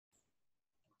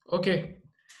Okay.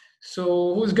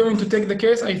 So who's going to take the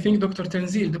case? I think Dr.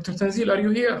 Tanzil. Dr. Tanzil, are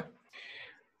you here?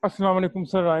 Assalamu alaikum,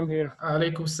 sir. I'm here.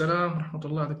 Alaikum salam,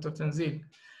 rahmatullah, Dr. Tanzil.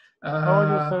 How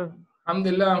are you, sir?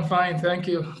 Alhamdulillah, I'm fine. Thank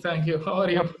you. Thank you. How are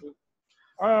you?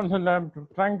 Alhamdulillah, I'm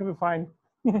trying to be fine.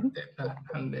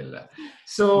 Alhamdulillah.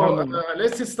 So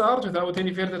let's start without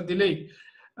any further delay.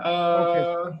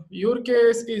 Okay. Your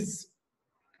case is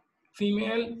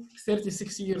female,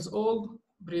 36 years old,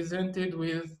 presented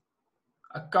with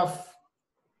a cough.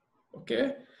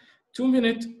 Okay, 2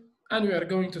 minutes, and we are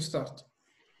going to start.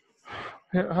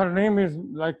 Her name is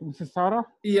like Mrs. Sarah?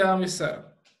 Yeah, Miss Sarah.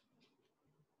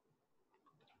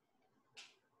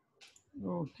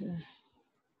 Okay.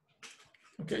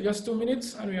 Okay, just 2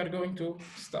 minutes, and we are going to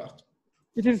start.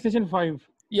 It is station 5.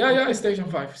 Yeah,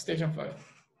 station 5. Station 5.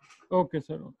 Okay,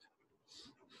 sir. Okay.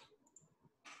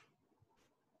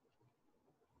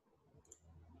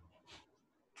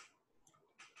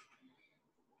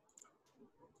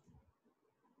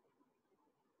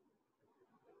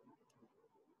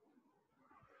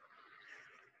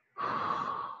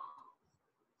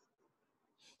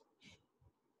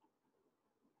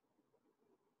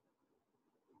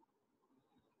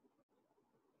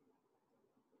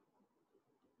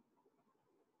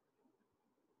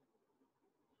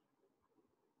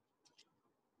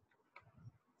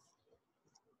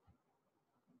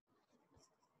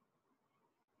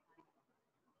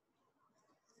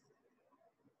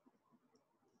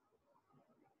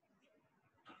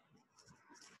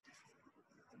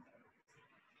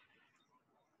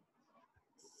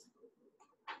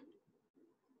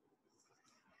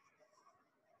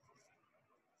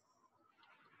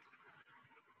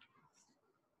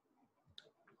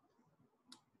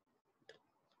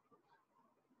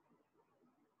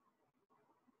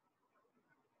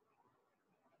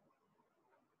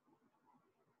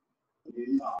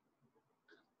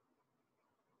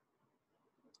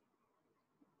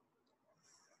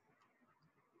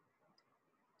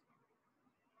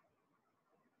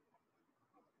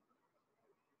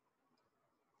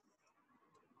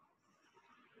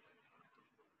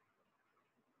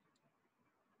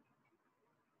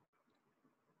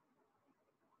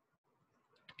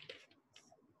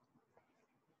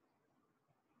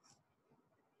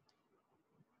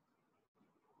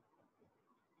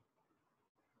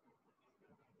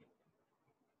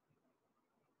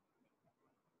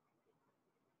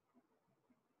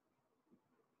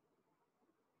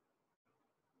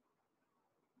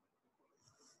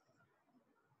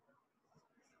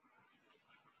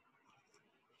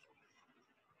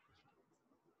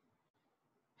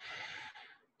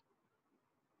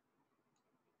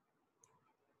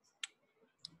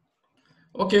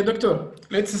 Okay, doctor,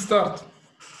 let's start.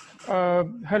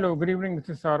 Hello, good evening,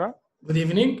 Mrs. Sarah. Good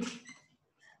evening.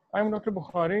 I'm Dr.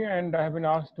 Bukhari, and I have been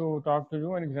asked to talk to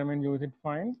you and examine you. Is it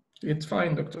fine? It's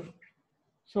fine, doctor.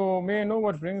 So, may I know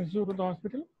what brings you to the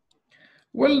hospital?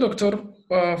 Well, doctor,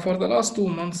 for the last 2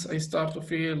 months, I start to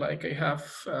feel like I have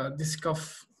this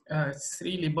cough. It's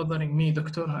really bothering me,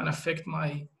 doctor, and affect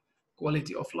my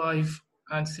quality of life,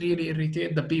 and it's really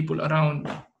irritate the people around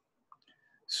me.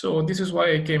 So this is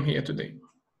why I came here today.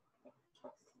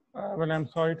 Well, I'm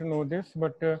sorry to know this,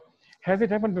 but has it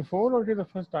happened before or it is the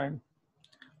first time?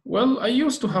 Well, I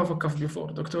used to have a cough before,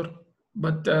 doctor,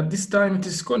 but this time it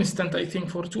is constant, I think,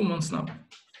 for 2 months now.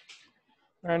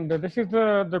 And this is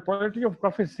the quality of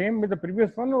cough is same with the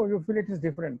previous one, or you feel it is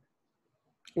different?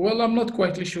 Well, I'm not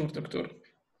quite sure, doctor.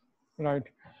 Right.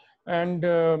 And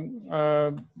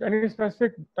any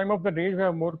specific time of the day you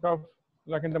have more cough,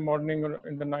 like in the morning or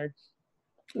in the nights?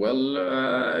 Well,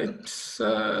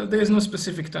 there is no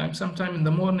specific time. Sometime in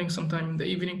the morning, sometime in the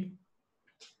evening.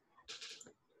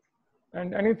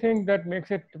 And anything that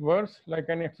makes it worse, like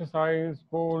any exercise,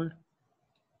 cold,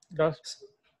 dust?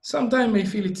 Sometimes I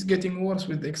feel it's getting worse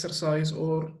with the exercise,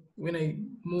 or when I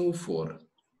move for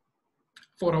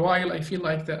a while, I feel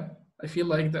like the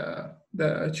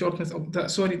shortness of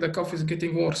the cough is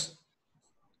getting worse.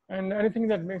 And anything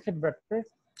that makes it better?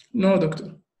 No,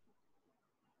 doctor.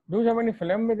 Do you have any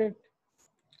phlegm with it?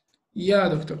 Yeah,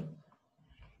 doctor.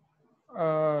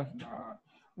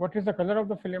 What is the color of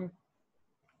the phlegm?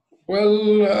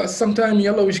 Well, sometimes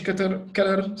yellowish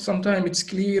color, sometimes it's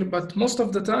clear, but most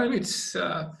of the time it's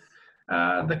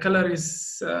the color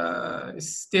is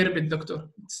turbid, doctor.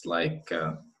 It's like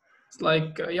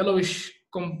yellowish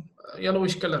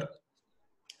color.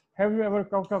 Have you ever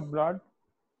coughed up blood?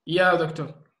 Yeah,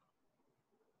 doctor.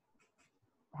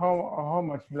 How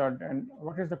much blood, and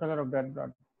what is the color of that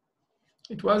blood?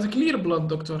 It was clear blood,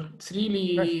 doctor. It's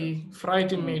really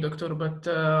frightened me, doctor, but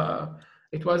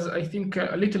it was, I think,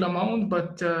 a little amount,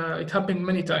 but it happened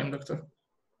many times, doctor.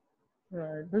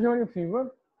 Right. Do you have any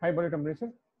fever, high body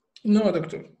temperature, No,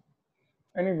 doctor.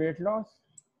 any weight loss,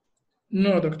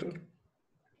 No, doctor.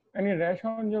 any rash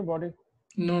on your body,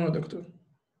 No, doctor.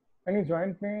 any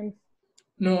joint pains,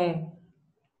 No.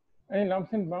 any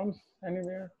lumps and bumps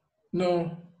anywhere?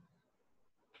 No.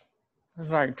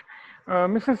 Right.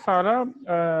 Mrs. Sarah,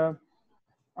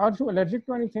 are you allergic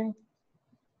to anything?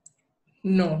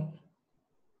 No.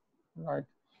 Right.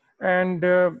 And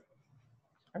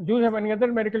do you have any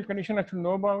other medical condition I should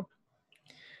know about?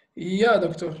 Yeah,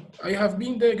 doctor. I have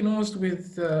been diagnosed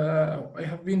with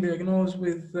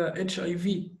HIV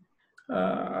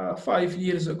 5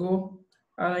 years ago,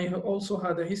 and I also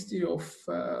had a history of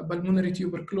pulmonary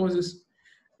tuberculosis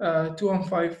 2 and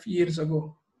 5 years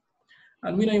ago.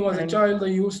 And when I was a And child, I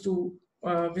used to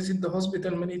visit the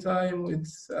hospital many times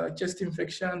with chest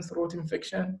infection, throat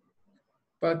infection.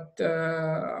 But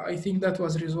I think that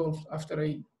was resolved after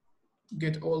I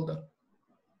get older.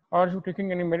 are you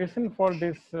taking any medicine for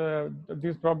this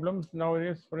these problems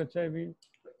nowadays for HIV?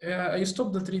 I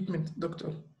stopped the treatment,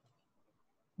 doctor.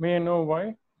 May I know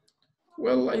why?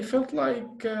 Well, I felt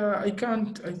like I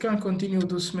can't continue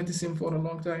this medicine for a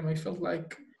long time. I felt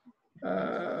like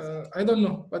I don't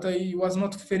know, but I was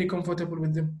not very comfortable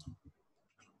with them.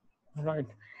 Right.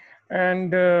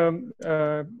 And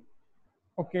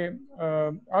okay,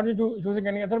 are you using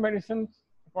any other medicines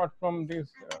apart from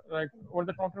these, like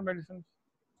over-the-counter medicines?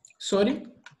 Sorry?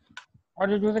 Are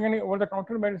you using any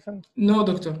over-the-counter medicines? No,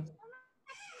 doctor.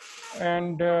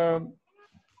 And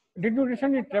did you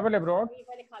recently travel abroad?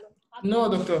 No,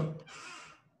 doctor.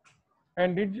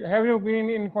 And have you been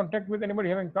in contact with anybody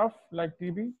having cough like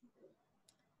TB?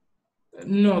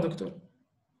 No, doctor.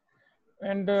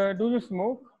 And do you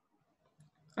smoke?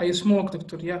 I smoke,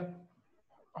 doctor. Yeah.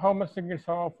 How much cigarettes?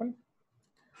 How often?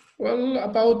 Well,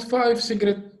 about 5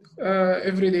 cigarettes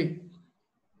every day.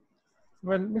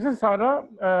 Well, Mrs.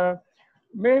 Sarah,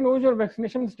 may I know your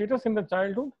vaccination status in the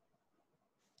childhood?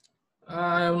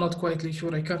 I am not quite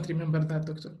sure. I can't remember that,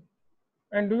 doctor.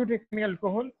 And do you take any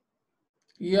alcohol?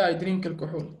 Yeah, I drink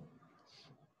alcohol.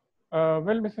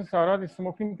 Well, Mrs. Sarah, the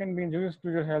smoking can be injurious to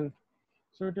your health.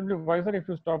 So it will be wiser if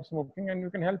you stop smoking, and we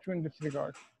can help you in this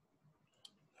regard.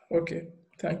 Okay.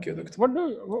 Thank you, doctor. What do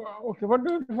you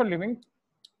do for a living?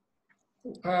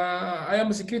 I am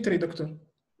a secretary, doctor.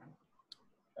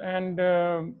 And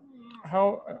do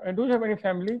you have any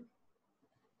family?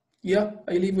 Yeah,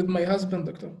 I live with my husband,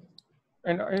 doctor.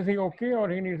 And is he okay, or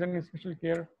he needs any special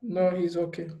care? No, he's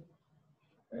okay.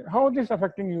 How is this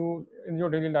affecting you in your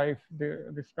daily life?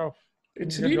 The stuff.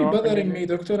 It's your really job and bothering daily. me,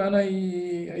 doctor, and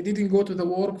I didn't go to the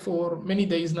work for many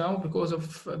days now because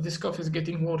of this cough is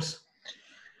getting worse.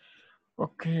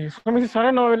 Okay, so Mrs.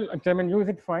 Sarah, now I will examine you. Is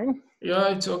it fine? Yeah,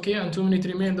 it's okay, and 2 minutes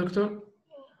remain, doctor.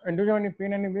 And do you have any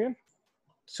pain anywhere?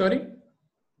 Sorry?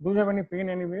 Do you have any pain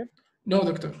anywhere? No,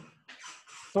 doctor.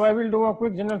 So I will do a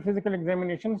quick general physical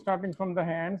examination, starting from the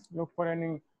hands. Look for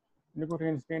any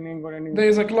nicotine staining or any. There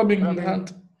is a clubbing in the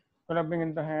hand. Clubbing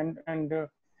in the hand, and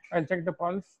I'll check the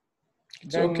pulse.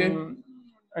 It's Then okay.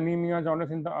 anemia, jaundice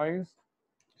in the eyes.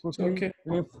 Quickly, okay.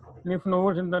 lymph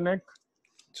nodes in the neck.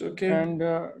 It's okay. And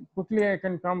quickly I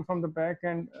can come from the back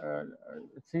and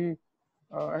see,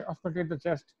 auscultate the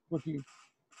chest quickly.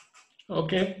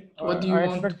 Okay. What do you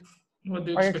want? What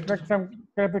do you expect? I expect some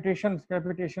crepitations,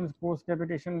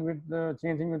 post-crepitation with the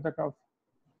changing with the cough.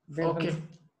 Okay.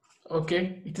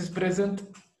 Okay. It is present.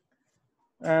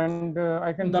 And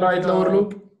I can the right lower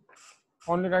lobe.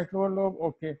 Only right lower lobe.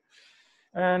 Okay.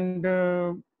 And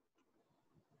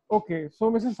okay.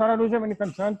 So, Mrs. Sarah, do you have any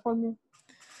concern for me?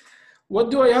 What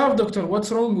do I have, doctor?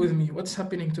 What's wrong with me? What's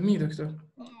happening to me, doctor?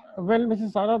 Well,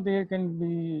 Mrs. Sarah, there can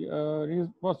be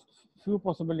few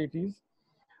possibilities.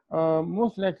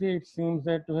 Most likely, it seems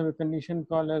that you have a condition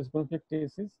called as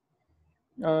bronchiectasis.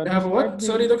 I have what?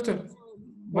 Sorry, doctor.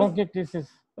 Bronchiectasis.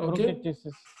 Okay.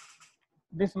 Bronchiectasis.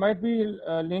 This might be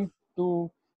linked to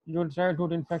your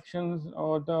childhood infections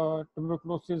or the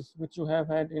tuberculosis which you have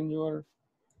had in your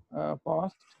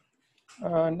past.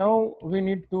 Now we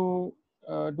need to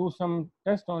do some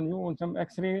test on you, on some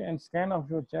X-ray and scan of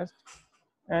your chest,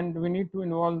 and we need to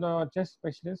involve the chest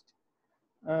specialist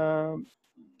to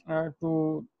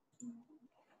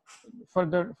for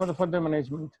the further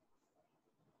management.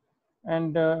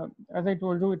 And as I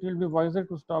told you, it will be wiser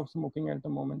to stop smoking at the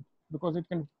moment because it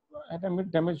can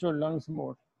damage your lungs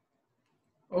more.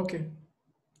 Okay.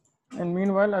 And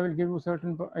meanwhile, I will give you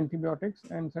certain antibiotics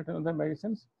and certain other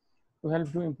medicines to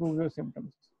help you improve your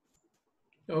symptoms.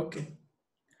 Okay.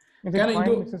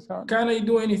 Can I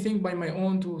do anything by my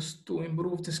own to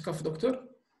improve this cough, doctor?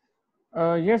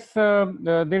 Yes,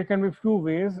 there can be few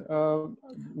ways.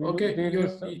 Okay, There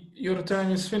is your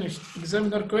time is finished.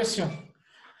 Examiner question.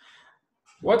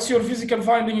 What's your physical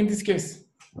finding in this case?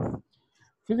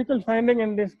 physical finding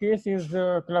in this case is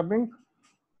clubbing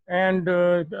and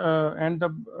the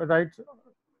right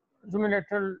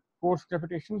unilateral force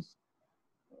gravitations.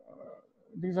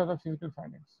 These are the physical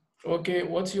findings. Okay,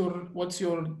 what's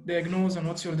your diagnosis and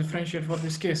what's your differential for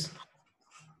this case?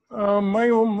 My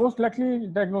most likely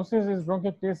diagnosis is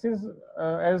bronchiectasis,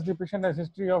 as the patient has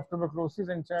history of tuberculosis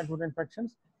and childhood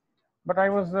infections. But I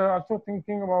was also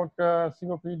thinking about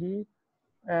COPD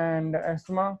and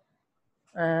asthma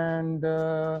and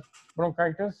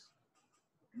bronchitis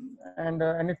and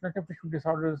any connective tissue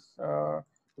disorders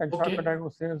like Okay.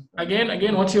 sarcoidosis.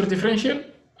 Again, what's your differential?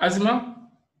 Asthma,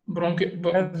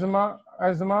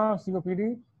 asthma, COPD,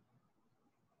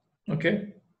 okay,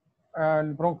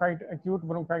 and acute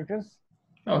bronchitis,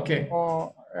 okay,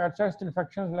 or chest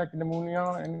infections like pneumonia,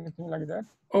 anything like that.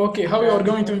 okay. How you are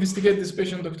going to investigate this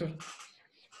patient, doctor?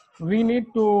 We need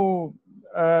to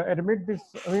admit this.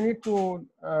 We need to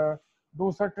do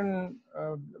certain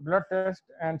blood test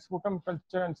and sputum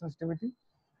culture and sensitivity.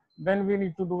 Then we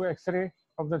need to do X-ray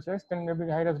of the chest, and maybe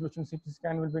high resolution CT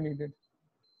scan will be needed.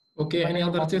 Okay, any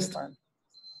other test?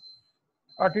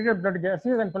 Arterial blood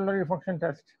gases and pulmonary function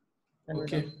test.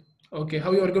 Okay, okay.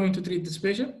 How you are going to treat this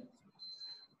patient?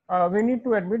 We need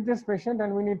to admit this patient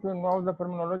and we need to involve the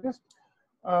pulmonologist.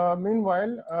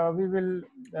 Meanwhile, we will.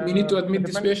 We need to admit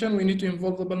this patient. We need to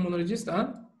involve the pulmonologist, huh?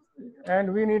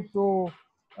 And we need to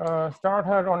start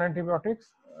her on antibiotics,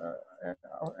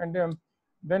 and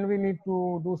then we need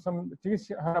to do teach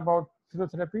her about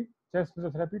physiotherapy, chest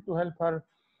physiotherapy, to help her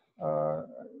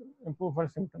improve her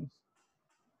symptoms.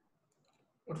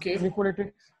 Okay.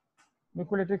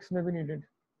 Mucolytics may be needed.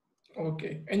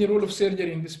 Okay. Any role of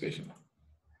surgery in this patient?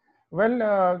 Well,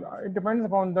 it depends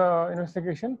upon the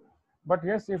investigation, but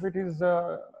yes, if it is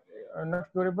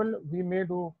not curable, we may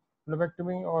do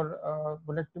lobectomy or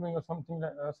bulectomy or something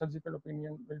like surgical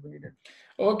opinion will be needed.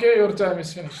 Okay, your time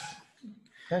is finished.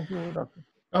 Thank you, doctor.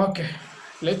 Okay,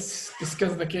 let's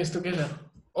discuss the case together.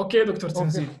 Okay, Dr.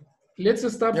 Tanzil. Okay. Let's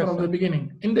start from the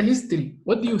beginning. In the history,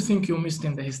 what do you think you missed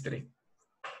in the history?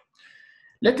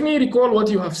 Let me recall what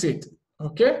you have said.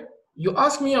 Okay, you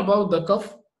asked me about the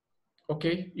cough.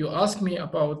 Okay, you asked me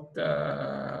about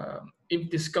if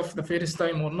this cough the first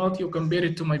time or not. You compare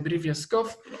it to my previous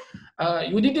cough.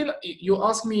 You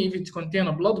asked me if it contains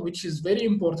a blood, which is very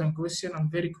important question and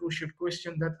very crucial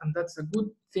question. And that's a good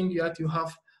thing that you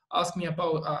have asked me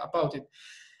about it.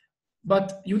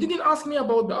 But you didn't ask me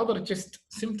about the other chest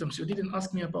symptoms. You didn't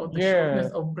ask me about the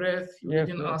shortness of breath. You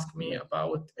didn't ask me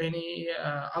about any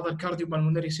other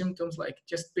cardiopulmonary symptoms like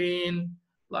chest pain,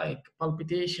 like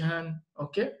palpitation.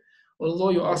 Okay. Although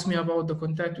you asked me about the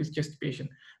contact with chest patient.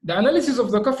 The analysis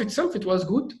of the cough itself, it was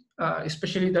good,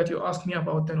 especially that you asked me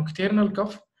about the nocturnal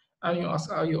cough, and you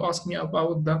asked me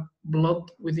about the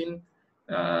blood within,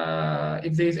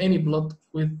 if there is any blood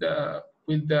with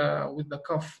the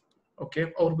cough,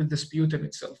 okay, or with the sputum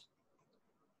itself,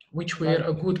 which were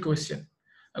a good question,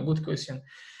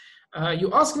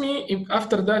 you asked me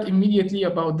after that immediately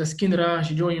about the skin rash,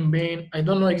 joint pain. I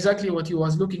don't know exactly what you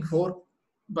was looking for,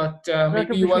 but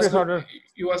maybe you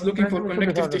was looking for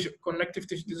connective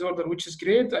tissue disorder, which is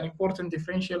great, an important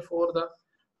differential for the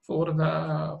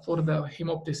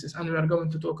hemoptysis, and we are going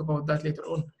to talk about that later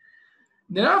on.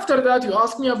 Then after that, you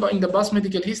asked me about in the past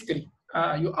medical history.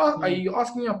 You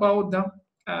asked me about the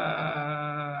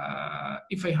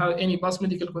if I have any past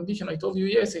medical condition. I told you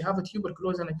yes, I have a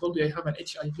tuberculosis, and I told you I have an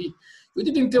HIV. You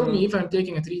didn't tell me if I'm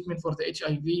taking a treatment for the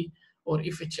HIV or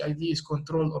if HIV is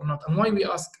controlled or not, and why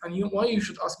you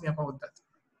should ask me about that.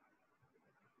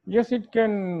 Yes, it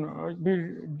can be.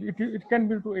 It can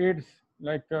be to AIDS,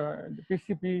 like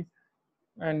PCP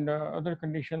and other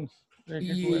conditions.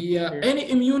 Yeah, any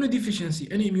immunodeficiency,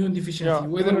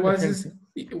 whether it was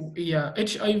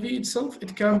HIV itself,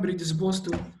 it can predispose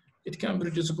to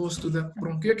the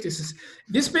bronchiectasis.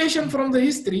 This patient, from the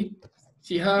history,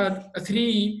 she had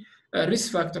three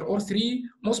risk factor or three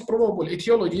most probable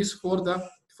etiologies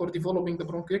for developing the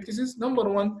bronchiectasis. Number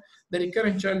one, the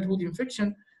recurrent childhood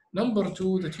infection. Number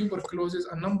two, the tuberculosis,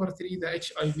 and number three, the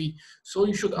HIV. So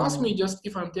you should ask me just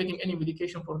if I'm taking any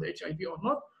medication for the HIV or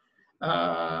not.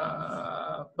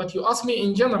 But you asked me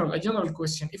in general, a general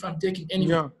question, if I'm taking any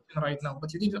medication right now,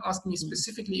 but you didn't ask me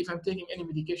specifically if I'm taking any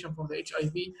medication for the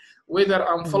HIV, whether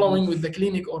I'm following with the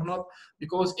clinic or not,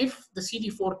 because if the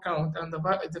CD4 count and the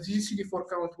CD4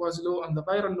 count was low and the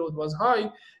viral load was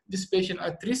high, this patient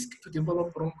at risk to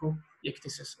develop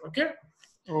bronchiectasis, okay?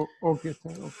 Oh, okay, sir.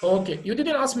 Okay. Okay, you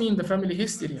didn't ask me in the family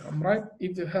history, I'm right?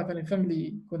 If you have any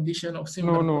family condition of No,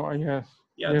 similar, no, yes.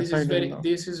 yeah, Yes, I didn't know.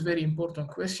 this is very important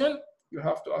question. You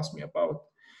have to ask me about.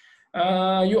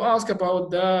 You ask about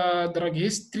the drug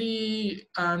history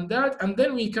and that, and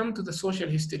then we come to the social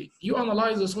history. You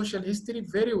analyze the social history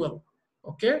very well.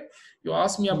 Okay, you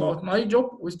ask me Yes. about my job,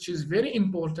 which is very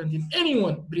important. In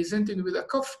anyone presented with a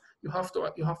cough, you have to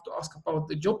ask about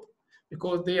the job,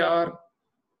 because they are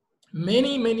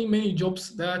many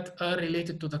jobs that are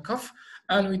related to the cough,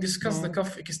 and we discuss the Mm,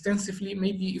 cough extensively.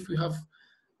 Maybe if you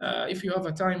have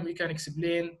a time, we can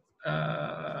explain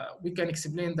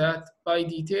that by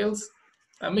details.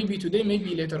 Maybe today,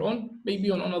 maybe later on, maybe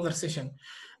on another session.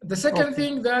 The second okay.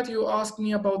 thing that you asked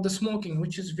me about the smoking,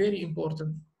 which is very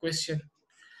important question.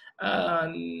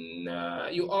 And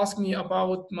you asked me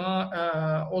about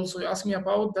also you asked me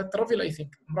about the travel, I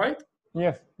think, right?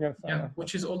 Yes, yes, I Yeah, have that.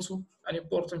 which is also an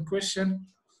important question,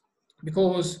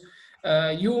 because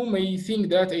you may think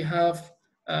that I have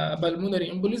pulmonary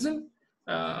embolism,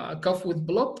 cough with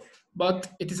blood, but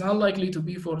it is unlikely to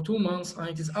be for 2 months, and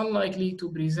it is unlikely to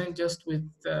present just with,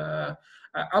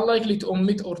 unlikely to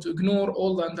omit or to ignore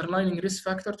all the underlying risk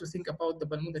factor to think about the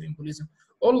pulmonary embolism.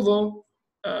 Although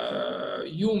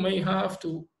you may have to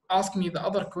ask me the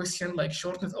other question, like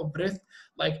shortness of breath,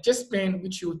 like chest pain,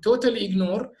 which you totally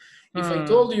ignore. Hmm. If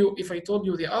I told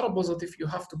you they are positive, you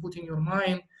have to put in your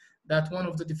mind that one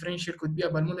of the differential could be a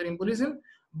pulmonary embolism.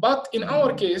 But in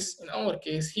our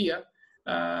case here,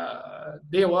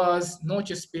 there was no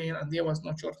chest pain and there was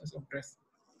no shortness of breath.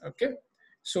 Okay,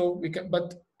 so we can. But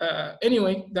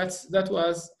anyway, that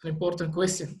was an important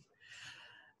question.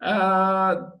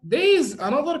 There is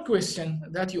another question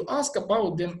that you asked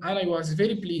about them, and I was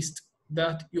very pleased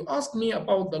that you asked me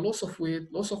about the loss of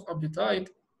weight, loss of appetite,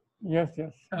 Yes,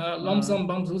 yes. lumps and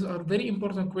bumps. Those are very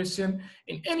important questions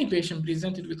in any patient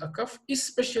presented with a cough,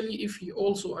 especially if he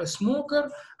also a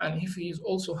smoker and if he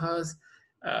also has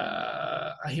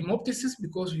a hemoptysis,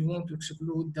 because we want to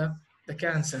exclude the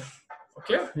cancer.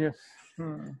 Okay, Yes.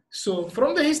 Hmm. so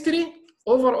from the history,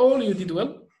 overall you did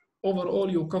well.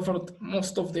 Overall you covered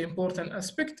most of the important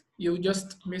aspect. You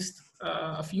just missed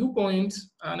a few points,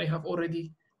 and I have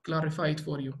already clarified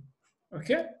for you.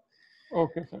 Okay,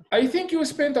 Okay, sir. I think you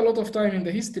spent a lot of time in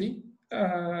the history.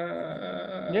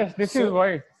 Yes, this is So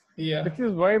why. yeah, This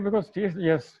is why because taste.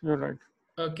 Yes, you're right.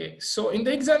 okay. So in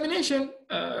the examination,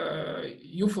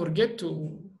 you forget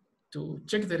to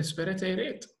check the respiratory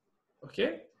rate. Okay,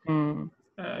 Hmm.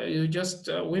 you just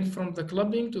went from the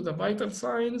clubbing to the vital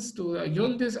signs to the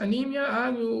jaundice anemia,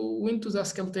 and you went to the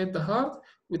auscultate the heart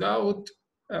without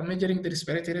measuring the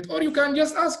respiratory rate. Or you can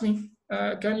just ask me,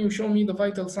 can you show me the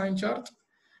vital sign chart?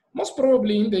 Most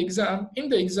probably in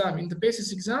the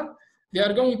PACES exam, they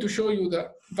are going to show you the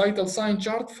vital sign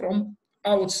chart from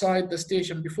outside the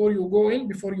station. Before you go in,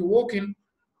 before you walk in,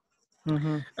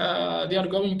 Mm-hmm. they are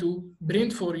going to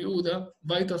print for you the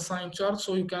vital sign chart,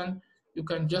 so you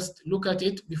can just look at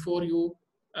it before you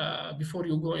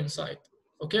go inside.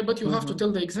 Okay, but you have to Mm-hmm.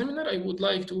 tell the examiner, I would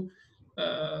like to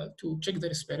check the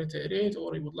respiratory rate,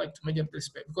 or I would like to measure the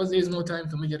respiratory, because there is no time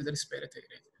to measure the respiratory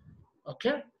rate.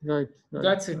 Okay, Right, right,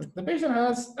 that's right. it. The patient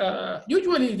has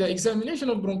usually the examination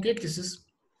of bronchiectasis.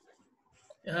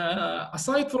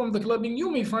 Aside from the clubbing,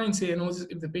 you may find cyanosis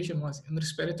if the patient was in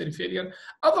respiratory failure.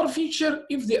 Other feature,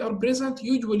 if they are present,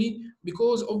 usually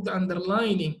because of the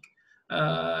underlying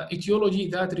etiology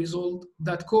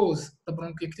that cause the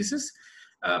bronchiectasis.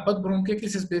 But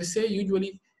bronchiectasis per se,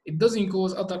 usually it doesn't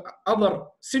cause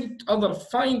other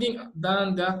finding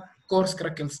than the coarse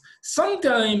crackles.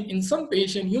 Sometime in some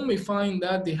patient, you may find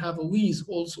that they have a wheeze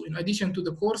also. In addition to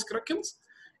the coarse crackles,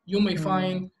 you may Hmm.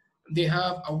 find they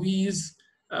have a wheeze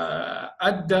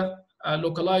at the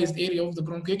localized area of the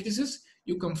bronchiectasis.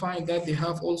 You can find that they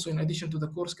have also, in addition to the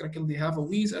coarse crackle, they have a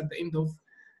wheeze at the end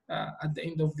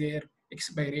of their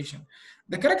expiration.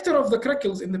 The character of the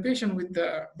crackles in the patient with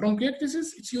the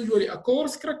bronchiectasis, it's usually a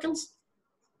coarse crackles.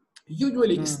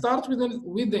 Usually Hmm. start with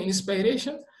the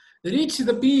inspiration, reach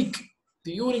the peak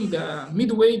during the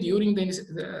midway during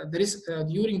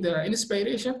during the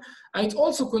inspiration, and it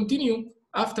also continue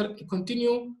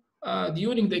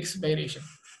during the expiration.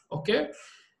 Okay,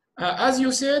 as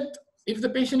you said, if the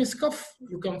patient is cough,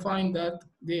 you can find that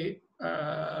they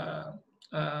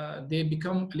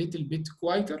become a little bit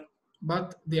quieter,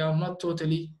 but they are not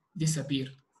totally disappear.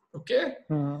 Okay,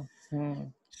 Hmm. Hmm.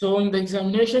 so in the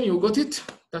examination, you got it.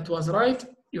 That was right.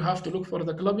 You have to look for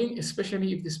the clubbing,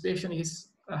 especially if this patient is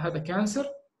had a cancer.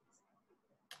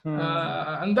 Hmm.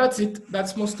 And that's it.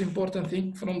 That's most important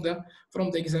thing from the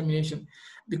examination,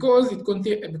 because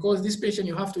because this patient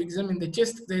you have to examine the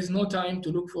chest. There is no time to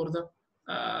look for the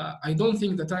I don't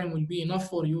think the time will be enough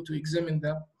for you to examine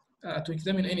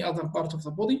any other part of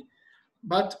the body,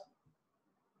 but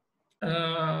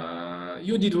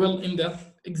you did well in the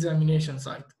examination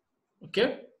side.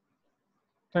 Okay.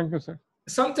 Thank you, sir.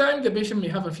 Sometimes the patient may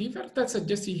have a fever that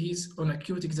suggests he's on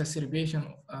acute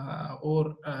exacerbation,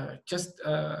 or just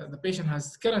the patient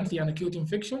has currently an acute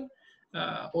infection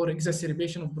or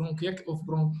exacerbation of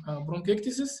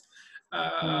bronchiectasis.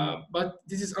 But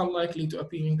this is unlikely to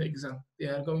appear in the exam. They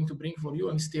are going to bring for you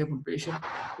a stable patient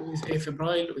who is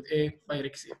afebrile with a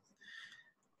pyrexia.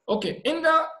 Okay,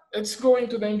 let's go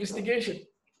into the investigation.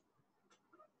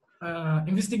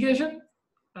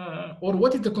 Or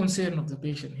what is the concern of the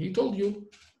patient? He told you,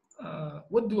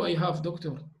 what do I have,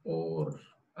 doctor? Or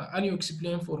can you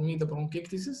explain for me the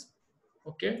bronchiectasis?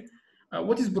 Okay,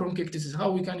 what is bronchiectasis?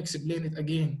 How we can explain it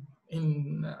again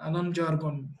in a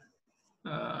non-jargon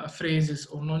phrases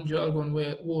or non-jargon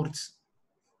words?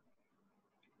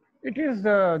 It is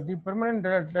the permanent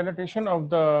dilatation of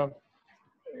the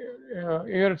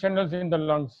air channels in the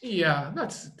lungs. Yeah,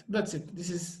 that's it. This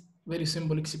is very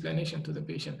simple explanation to the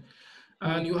patient.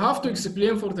 And you have to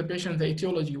explain for the patient the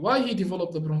etiology, why he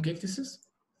developed the bronchiectasis.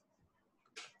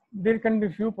 There can be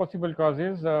few possible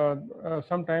causes.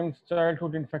 Sometimes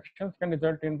childhood infections can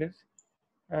result in this,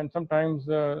 and sometimes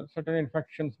certain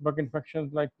infections, bug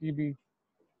infections like TB,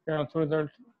 can also result,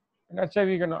 and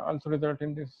HIV can also result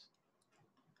in this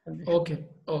condition.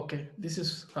 Okay. This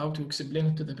is how to explain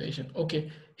it to the patient.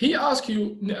 Okay, he asked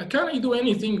you, can I do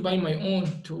anything by my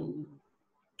own to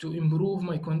improve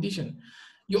my condition?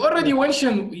 You already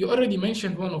mentioned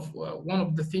one of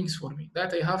the things for me,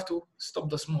 that I have to stop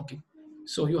the smoking.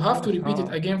 So you have to repeat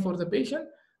it again for the patient,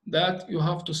 that you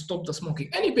have to stop the smoking.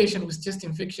 Any patient with chest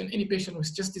infection, any patient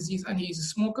with chest disease, and he is a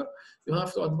smoker, you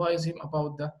have to advise him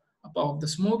about the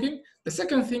smoking. The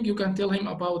second thing, you can tell him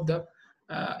about the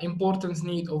importance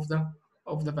need of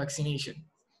the vaccination.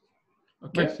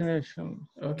 Okay. Vaccination.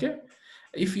 Okay.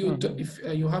 If you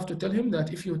have to tell him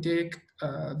that if you take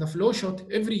the flu shot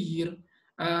every year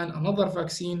and another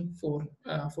vaccine for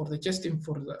the chest,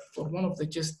 for one of the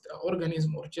chest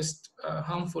organism or chest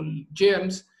harmful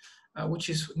germs, which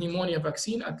is pneumonia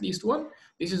vaccine, at least one,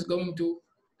 this is going to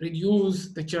reduce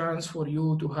the chance for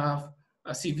you to have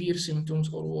severe symptoms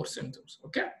or worse symptoms.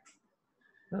 Okay.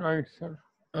 Right, sir.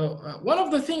 One of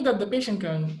the things that the patient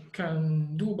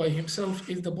can do by himself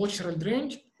is the postural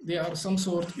drainage. They are some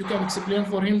sort, you can explain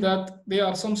for him that they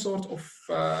are some sort of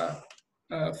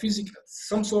physical,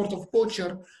 some sort of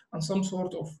posture and some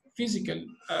sort of physical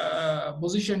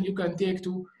position you can take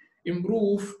to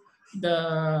improve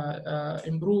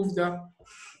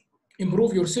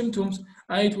your symptoms,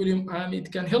 and it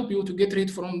can help you to get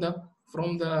rid from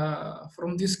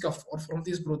this cough or from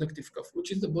this productive cough,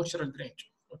 which is the postural drainage.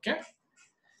 Okay.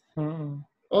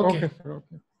 Okay. Sir,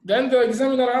 okay. Then the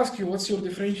examiner asks you, what's your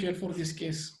differential for this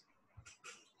case?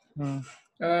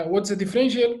 What's the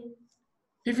differential?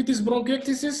 If it is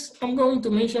bronchiectasis, I'm going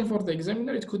to mention for the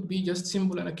examiner, it could be just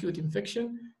simple and acute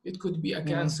infection. It could be a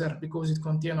cancer because it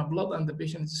contains a blood and the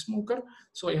patient is a smoker.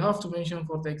 So I have to mention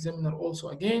for the examiner also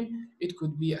again, it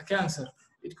could be a cancer.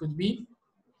 It could be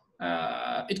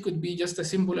just a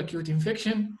simple acute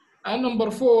infection. And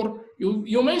number 4,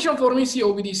 you mentioned for me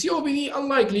COPD. COPD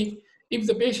unlikely if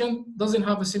the patient doesn't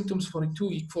have symptoms for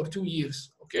 2 years.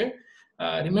 Okay.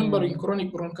 Remember, in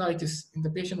chronic bronchitis, in the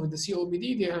patient with the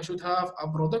COPD, they should have a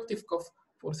productive cough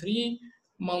for 3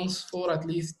 months for at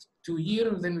least 2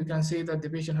 years. Then we can say that the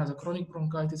patient has a chronic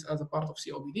bronchitis as a part of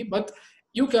COPD, but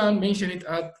you can mention it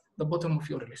at the bottom of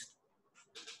your list.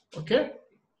 Okay.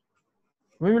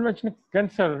 We will mention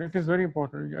cancer. It is very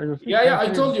important.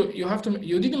 I told you,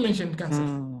 you didn't mention cancer.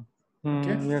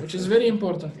 Okay. Yes, which is very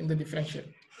important in the differential.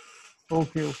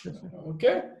 Okay.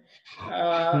 Okay.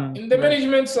 In the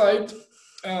management side,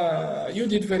 you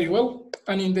did very well,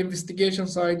 and in the investigation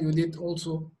side, you did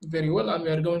also very well, and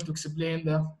we are going to explain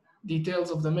the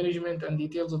details of the management and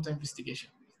details of the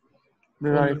investigation.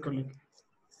 Right.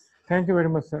 Thank you very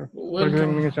much, sir, for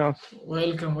giving me a chance.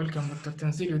 Welcome, Dr.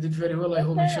 Tanzil. You did very well. I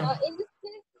hope, inshallah. In this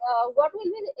case, what will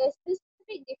be a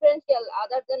specific differential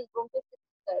other than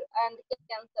bronchiectasis and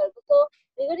cancer? So,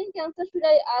 regarding cancer, should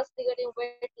I ask regarding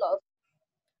weight loss?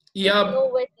 Yeah. No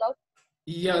weight loss.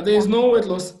 Yeah, there is no weight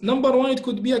loss. Number 1, it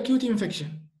could be acute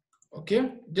infection.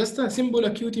 Okay, just a simple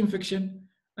acute infection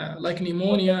like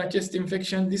pneumonia, chest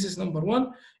infection. This is number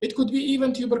 1. It could be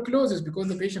even tuberculosis because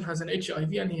the patient has an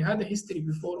HIV and he had a history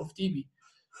before of TB.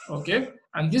 Okay,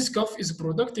 and this cough is a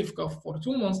productive cough for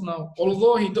 2 months now.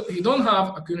 Although he don't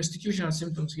have a constitutional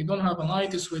symptoms, he don't have an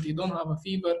itis sweat, he don't have a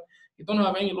fever, he don't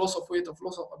have any loss of weight or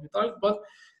loss of appetite, but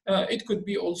it could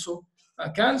be also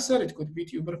cancer, it could be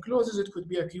tuberculosis, it could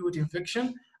be acute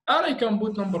infection, and I can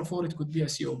put number 4, it could be a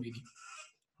COPD.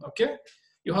 Okay,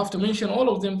 you have to mention all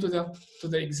of them to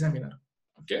the examiner.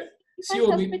 Okay, If I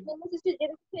suspect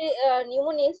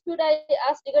pneumonia, should I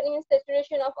ask regarding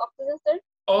saturation of oxygen, sir?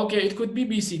 Okay, it could be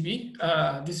BCP.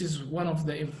 This is one of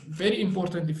the very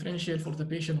important differential for the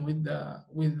patient with the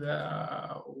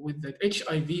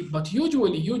HIV. But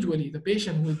usually the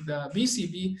patient with the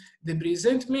BCP, they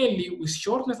present mainly with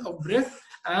shortness of breath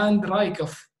and dry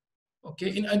cough.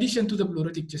 Okay, in addition to the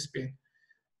pleuritic chest pain.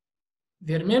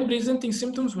 Their main presenting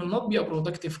symptoms will not be a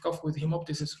productive cough with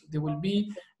hemoptysis. They will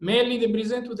be mainly they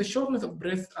present with a shortness of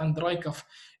breath and dry cough.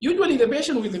 Usually the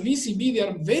patient with the BCP, they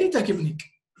are very tachypneic,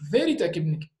 very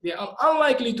tachypneic. They are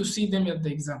unlikely to see them at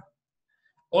the exam.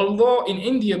 Although in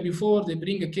India, before they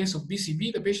bring a case of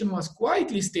BCP, the patient was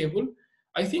quietly stable.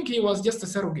 I think he was just a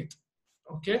surrogate,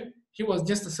 okay? He was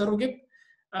just a surrogate.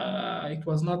 It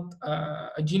was not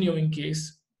a genuine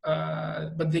case.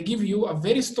 But they give you a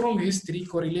very strong history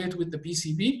correlate with the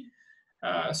BCP,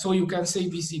 so you can say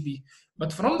BCP.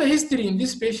 But from the history in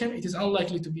this patient, it is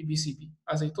unlikely to be BCP.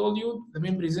 As I told you, the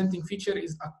main presenting feature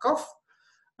is a cough.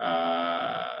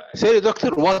 Sorry,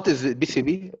 doctor, what is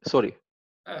BCP? Sorry.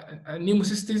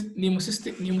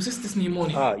 Pneumocystis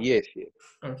pneumonia. Ah, yes, yes.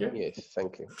 Okay. Yes,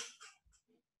 thank you.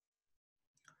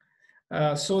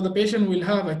 So the patient will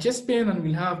have a chest pain and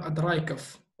will have a dry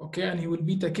cough. Okay, and he will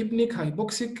be tachypneic,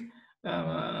 hypoxic.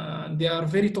 They are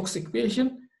very toxic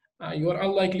patient. You are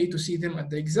unlikely to see them at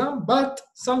the exam, but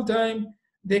sometimes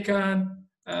they can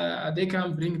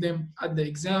bring them at the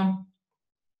exam,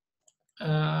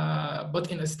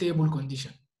 but in a stable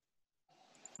condition.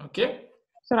 Okay.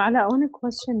 So Ala, I have a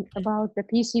question about the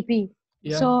PCP.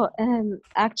 Yeah. So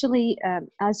actually,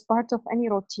 as part of any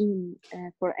routine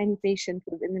for any patient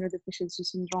with immunodeficiency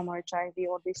syndrome or HIV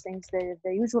or these things,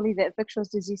 they usually the infectious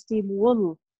disease team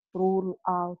will rule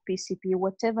out PCP,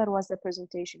 whatever was the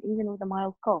presentation, even with a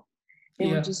mild cough, they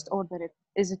will just order it.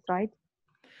 Is it right?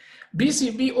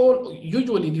 BCP all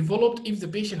usually developed if the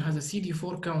patient has a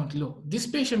CD4 count low. This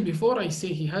patient, before I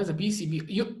say he has a BCP,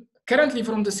 currently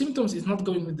from the symptoms is not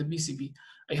going with the BCP.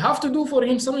 I have to do for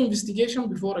him some investigation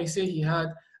before I say he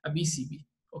had a BCP.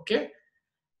 Okay.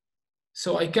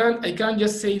 So I can't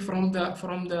just say from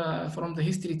the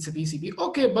history it's a BCP.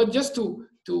 Okay, but just to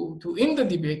end the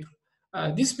debate,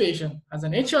 this patient has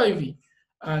an HIV,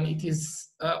 and it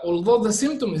is although the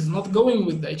symptom is not going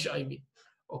with the HIV.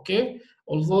 Okay,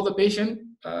 although the patient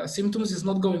symptoms is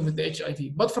not going with the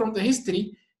HIV, but from the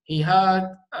history he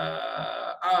had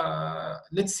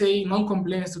let's say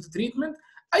non-compliance to the treatment.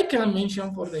 I can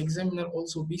mention for the examiner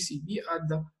also BCP at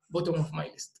the bottom of my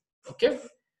list. Okay.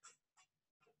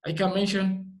 I can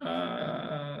mention.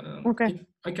 Okay.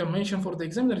 I can mention for the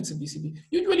examiner it's a BCP.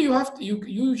 Usually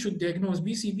you should diagnose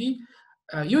BCP.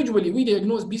 Usually we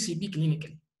diagnose BCP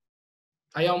clinically.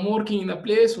 I am working in a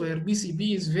place where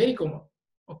BCP is very common.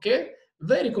 Okay,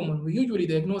 very common. We usually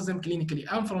diagnose them clinically,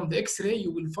 and from the X-ray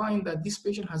you will find that this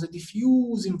patient has a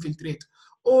diffuse infiltrate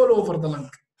all over the lung.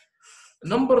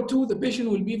 Number two, the patient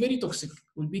will be very toxic,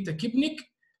 will be tachypneic,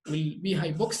 will be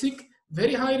hypoxic,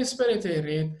 very high respiratory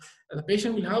rate. The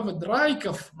patient will have a dry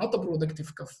cough, not a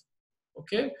productive cough.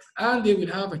 Okay, and they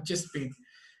will have a chest pain.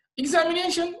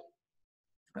 Examination,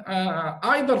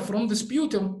 either from the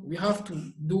sputum, we have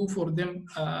to do for them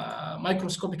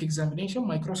microscopic examination,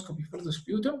 microscopy for the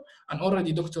sputum, and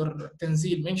already Dr.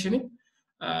 Tanzil mentioned it.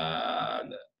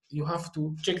 You have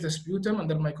to check the sputum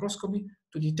under microscopy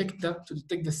to detect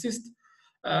the cyst,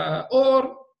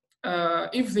 or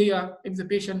if the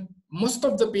patient, most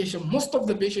of the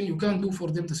patient you can do for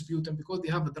them the sputum because they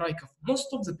have a dry cough.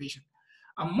 Most of the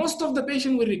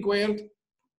patient will require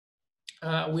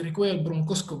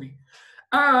bronchoscopy,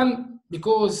 and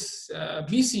because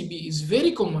BCP is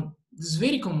very common,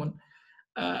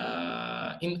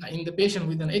 in the patient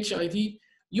with an HIV.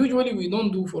 Usually we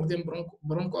don't do for them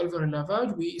bronchoalveolar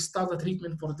lavage. We start the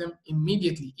treatment for them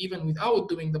immediately, even without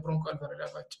doing the bronchoalveolar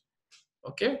lavage.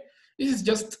 Okay, this is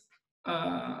just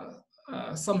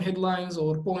some headlines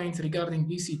or points regarding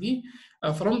BCP.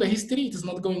 From the history, it is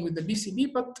not going with the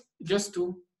BCP, but just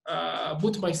to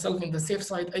put myself in the safe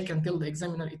side, I can tell the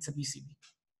examiner it's a BCP.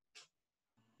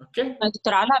 Okay.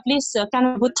 Dr. Ala, please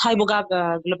can we put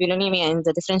hypoglobulinemia in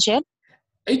the differential?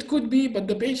 It could be, but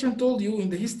the patient told you in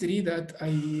the history that I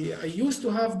used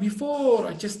to have before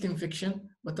a chest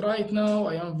infection, but right now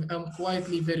I'm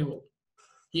quietly very well.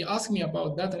 He asked me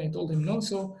about that and I told him no,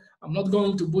 so I'm not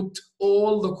going to put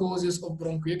all the causes of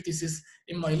bronchiectasis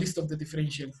in my list of the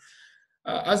differential.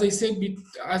 As I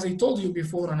told you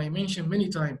before, and I mentioned many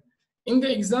times, in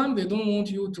the exam, they don't want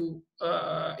you to,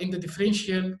 in the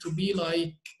differential, to be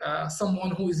like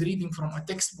someone who is reading from a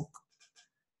textbook.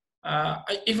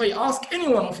 If I ask any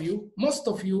one of you, most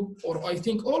of you, or I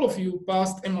think all of you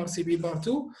passed MRCP Part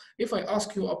 2, if I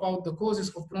ask you about the causes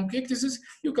of bronchiectasis,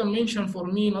 you can mention for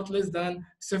me not less than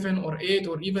 7 or 8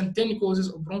 or even 10 causes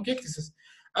of bronchiectasis.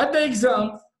 At the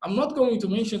exam, I'm not going to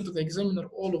mention to the examiner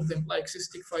all of them, like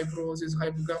cystic fibrosis,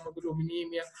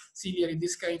 hypogammaglobulinemia, ciliary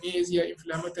dyskinesia,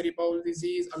 inflammatory bowel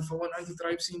disease, alpha-1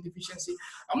 antitrypsin deficiency.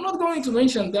 I'm not going to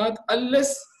mention that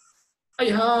unless I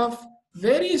have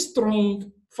very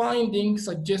strong findings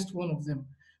suggest one of them.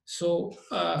 So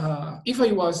if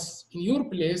I was in your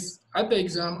place at the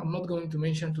exam, I'm not going to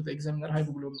mention to the examiner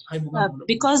hypogammaglobulinemia.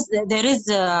 Because there is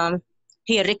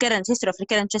here recurrent history of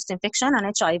recurrent chest infection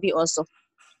and HIV also.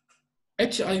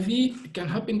 HIV can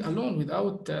happen alone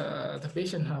without the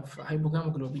patient have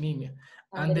hypogammaglobulinemia.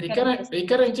 And the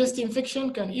recurrent chest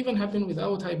infection can even happen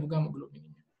without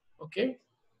hypogammaglobulinemia, okay?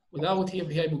 Without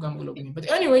hypogammaglobulinemia. But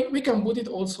anyway, we can put it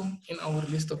also in our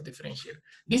list of differential.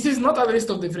 This is not a list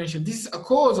of differential. This is a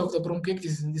cause of the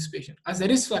bronchiectasis in this patient, as a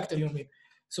risk factor, you mean.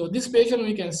 So this patient,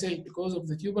 we can say because of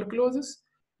the tuberculosis,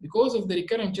 because of the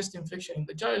recurrent chest infection in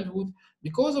the childhood,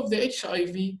 because of the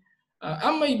HIV,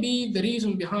 and maybe the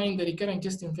reason behind the recurrent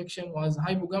chest infection was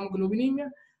hypogammaglobulinemia.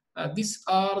 These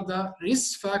are the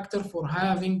risk factor for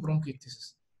having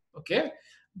bronchiectasis, okay?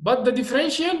 But the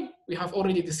differential, we have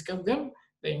already discussed them.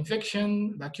 The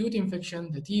infection, the acute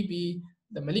infection, the TB,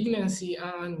 the malignancy,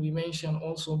 and we mentioned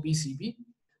also BCB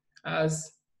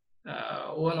as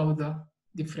one of the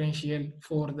differential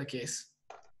for the case.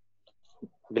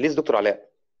 Please, Dr. Ala,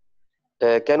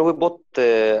 can we put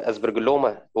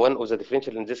aspergilloma one of the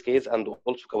differential in this case and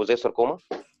also Kawasaki sarcoma?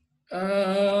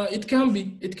 It can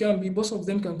be. Both of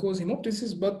them can cause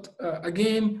hemoptysis, but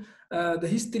again, the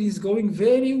history is going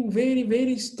very, very,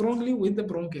 very strongly with the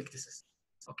bronchiectasis,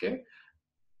 okay?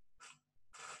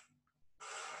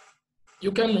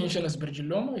 You can mention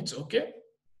aspergilloma, it's okay,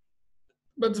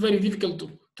 but it's very difficult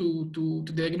to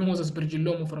diagnose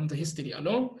aspergilloma from the history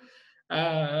alone.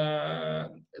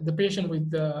 The patient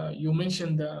with you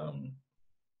mentioned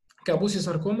Kaposi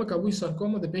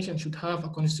sarcoma, the patient should have a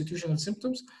constitutional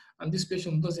symptoms, and this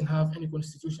patient doesn't have any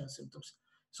constitutional symptoms.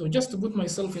 So just to put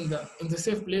myself in the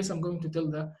safe place, I'm going to tell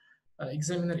the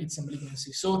examiner it's a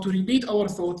malignancy. So to repeat our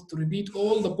thought, to repeat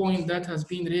all the point that has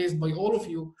been raised by all of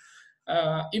you,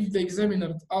 if the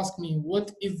examiner asks me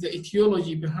what is the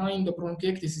etiology behind the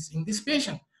bronchiectasis in this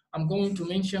patient, I'm going to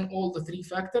mention all the 3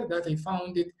 factors that I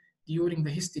found it during the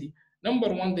history.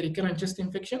 Number 1, the recurrent chest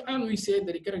infection, and we said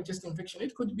the recurrent chest infection,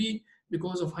 it could be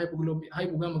because of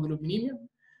hypogammaglobulinemia,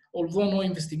 although no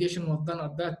investigation was done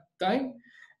at that time.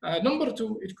 Number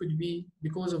 2, it could be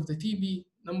because of the TB.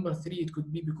 Number 3, it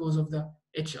could be because of the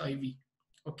HIV,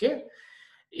 okay?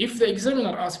 If the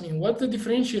examiner asks me what the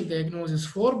differential diagnosis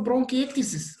for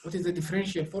bronchiectasis, what is the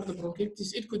differential for the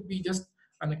bronchiectasis, it could be just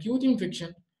an acute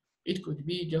infection, it could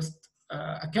be just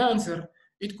a cancer,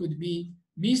 it could be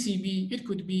BCB, it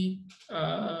could be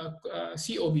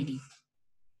COPD,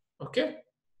 okay?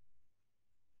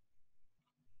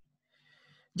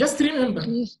 Just remember,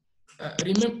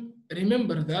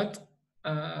 remember that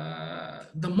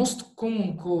the most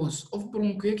common cause of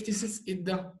bronchiectasis is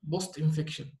the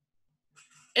post-infection.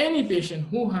 Any patient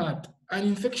who had an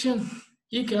infection,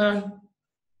 he can,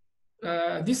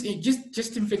 this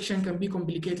chest infection can be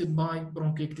complicated by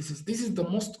bronchiectasis. This is the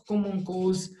most common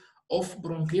cause of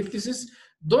bronchiectasis.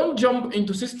 Don't jump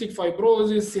into cystic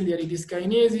fibrosis, ciliary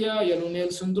dyskinesia, yellow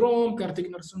nail syndrome,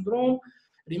 Cartigner syndrome.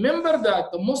 Remember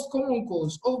that the most common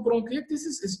cause of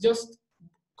bronchiectasis is just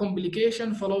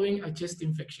complication following a chest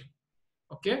infection,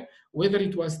 okay? Whether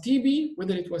it was TB,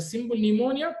 whether it was simple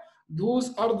pneumonia,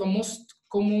 those are the most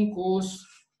common cause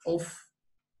of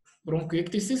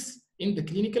bronchiectasis in the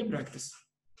clinical practice,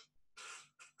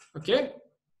 okay?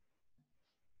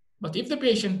 But if the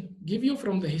patient give you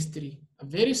from the history a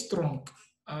very strong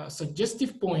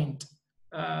suggestive point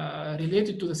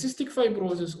related to the cystic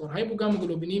fibrosis or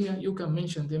hypogammaglobulinemia, you can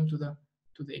mention them to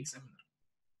the examiner.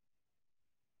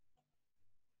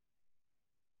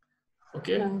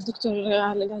 Okay. Dr.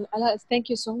 Ala, thank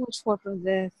you so much for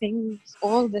the things,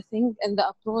 all the things and the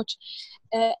approach.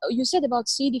 You said about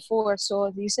CD4,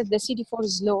 so you said the CD4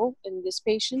 is low in this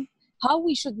patient. How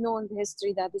we should know in the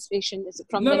history that this patient is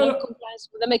from the non-compliance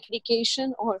with the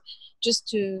medication or just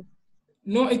to...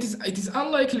 No, it is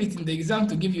unlikely in the exam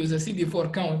to give you the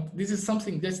CD4 count. This is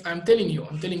something that I'm telling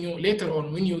you later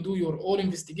on when you do your own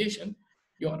investigation,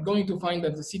 you are going to find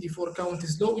that the CD4 count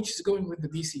is low, which is going with the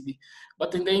BCB.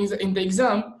 But in the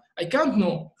exam, I can't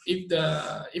know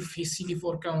if his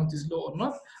CD4 count is low or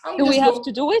not. Do we have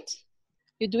to do it?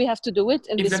 Do we have to do it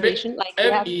in If this the patient? Like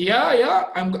we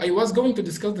have... I was going to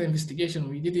discuss the investigation.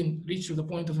 We didn't reach to the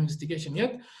point of investigation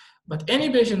yet. But any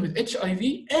patient with HIV,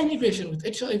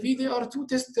 there are two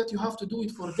tests that you have to do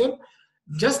it for them.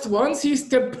 Just once he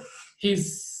step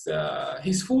his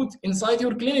foot inside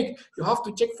your clinic, you have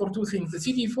to check for two things: the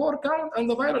CD4 count and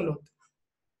the viral load.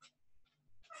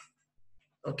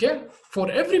 Okay, for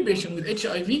every patient with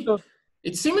HIV,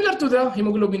 it's similar to the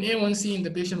hemoglobin A1C in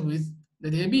the patient with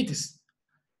the diabetes.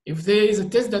 If there is a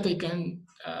test that I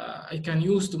can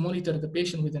use to monitor the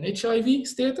patient with an HIV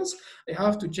status, I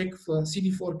have to check for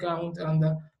CD4 count and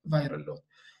the viral load.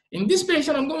 In this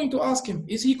patient, I'm going to ask him: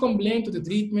 is he compliant to the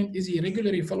treatment? Is he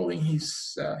regularly following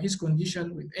his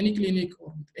condition with any clinic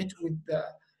or with the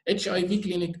HIV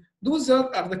clinic? Those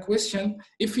are the questions.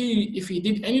 If he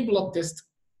did any blood test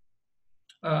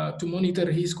to monitor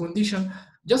his condition,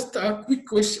 just a quick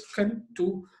question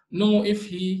to know if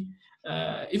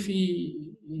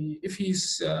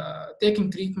he's taking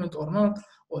treatment or not,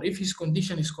 or if his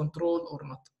condition is controlled or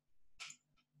not.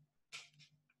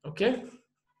 Okay.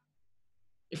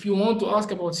 If you want to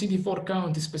ask about CD4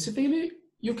 count specifically,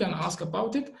 you can ask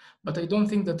about it, but I don't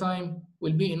think the time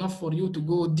will be enough for you to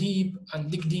go deep and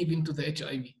dig deep into the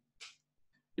HIV.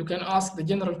 You can ask the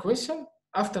general question.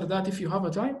 After that, if you have a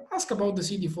time, ask about the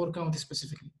CD4 count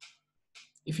specifically,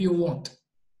 if you want.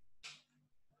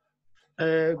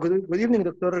 Good evening,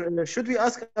 doctor. Should we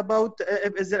ask about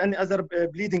is there any other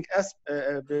bleeding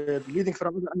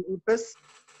from the pus?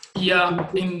 Yeah,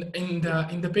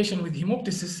 in the patient with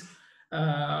hemoptysis,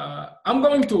 I'm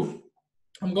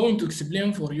going to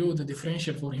explain for you the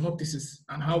differential for hemoptysis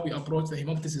and how we approach the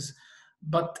hemoptysis.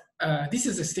 But this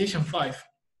is a station 5.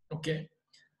 Okay.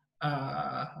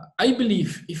 I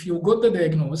believe if you got the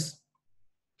diagnosis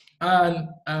and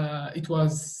it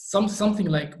was something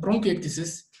like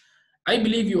bronchiectasis, I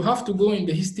believe you have to go in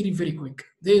the history very quick.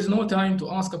 There is no time to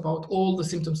ask about all the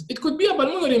symptoms. It could be a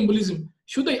pulmonary embolism.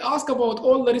 Should I ask about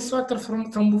all the risk factors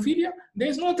from thrombophilia? There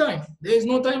is no time. There is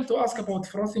no time to ask about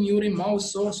frothing urine, mouth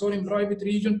sore, sore in private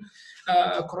region,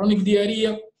 chronic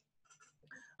diarrhea,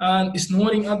 and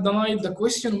snoring at the night. The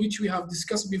question which we have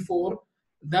discussed before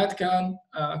that can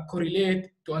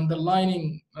correlate to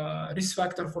underlying risk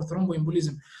factor for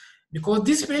thromboembolism. Because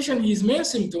this patient, his main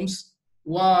symptoms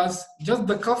was just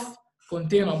the cough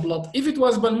contain of blood. If it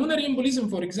was pulmonary embolism,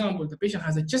 for example, the patient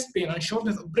has a chest pain and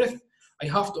shortness of breath, I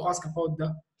have to ask about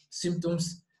the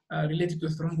symptoms related to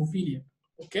thrombophilia,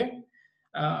 okay?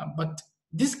 But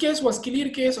this case was clear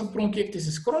case of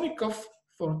bronchiectasis, chronic cough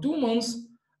for 2 months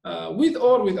with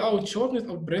or without shortness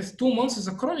of breath. 2 months is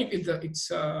a chronic, it's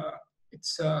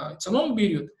a long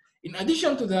period. In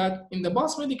addition to that, in the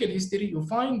past medical history, you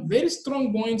find very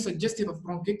strong points suggestive of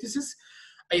bronchiectasis.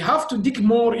 I have to dig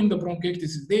more in the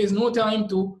bronchiectasis. There is no time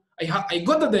to, I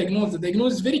got the diagnosis. The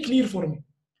diagnosis is very clear for me.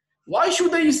 Why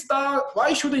should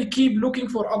I keep looking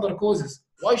for other causes?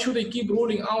 Why should I keep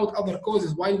ruling out other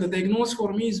causes while the diagnosis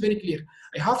for me is very clear?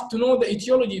 I have to know the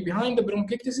etiology behind the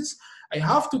bronchiectasis. I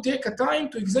have to take a time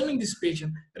to examine this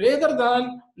patient rather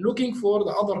than looking for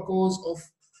the other cause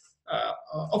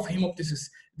of hemoptysis.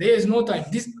 There is no time.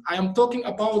 I am talking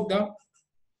about the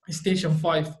station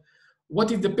 5.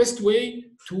 What is the best way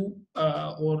to,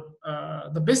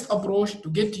 the best approach to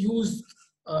get used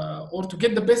or to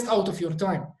get the best out of your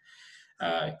time?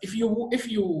 If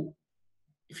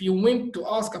you went to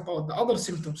ask about the other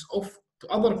symptoms to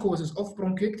other causes of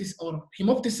bronchiectasis or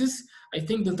hemoptysis, I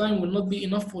think the time will not be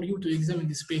enough for you to examine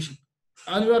this patient.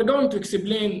 And we are going to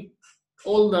explain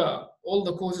all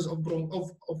the causes of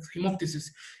hemoptysis.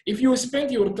 If you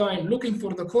spend your time looking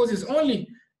for the causes only,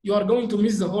 you are going to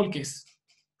miss the whole case.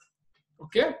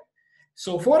 Okay?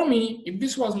 So for me, if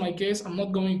this was my case, I'm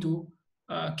not going to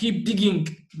keep digging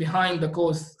behind the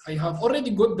cause. I have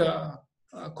already got the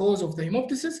cause of the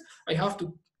hemoptysis. I have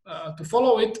to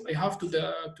follow it. I have to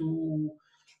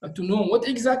know what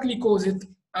exactly caused it,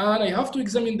 and I have to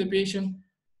examine the patient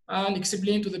and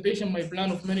explain to the patient my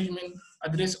plan of management,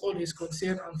 address all his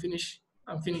concern, and finish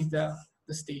the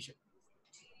station.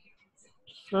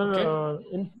 Sir,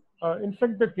 okay. In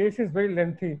fact, the case is very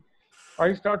lengthy.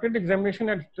 I started examination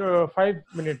at 5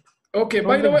 minutes. Okay, so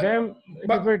by the way, it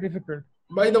is very difficult.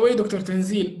 By the way, Dr.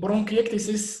 Tanzil,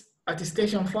 bronchiectasis at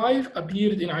station 5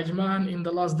 appeared in Ajman in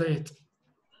the last diet.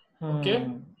 Okay?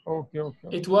 Okay.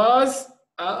 It was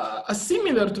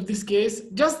similar to this case,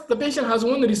 just the patient has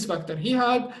one risk factor. He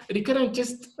had recurrent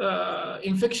chest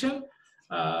infection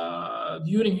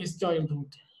during his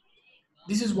childhood.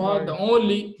 This is what the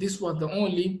only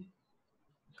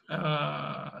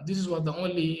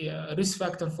risk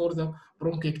factor for the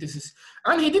bronchiectasis.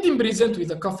 And he didn't present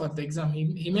with a cough at the exam.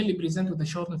 He mainly presented with a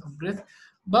shortness of breath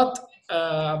but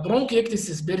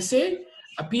bronchiectasis per se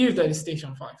appeared at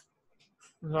station 5.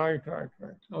 Right.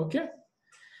 Okay.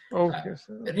 Okay,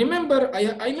 sir. Remember,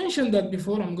 I mentioned that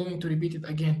before. I'm going to repeat it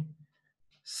again.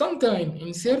 Sometimes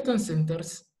in certain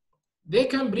centers, they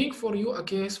can bring for you a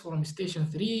case from station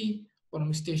 3,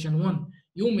 from station 1.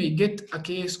 You may get a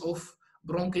case of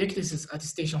bronchiectasis at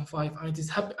station 5, and it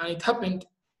happened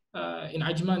in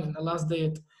Ajman in the last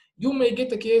diet. You may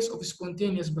get a case of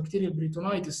spontaneous bacterial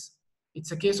peritonitis.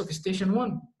 It's a case of station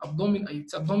 1,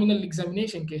 it's abdominal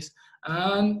examination case,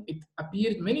 and it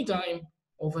appeared many times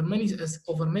over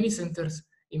many centers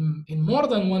in more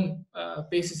than one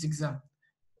PACES exam.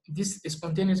 This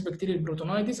spontaneous bacterial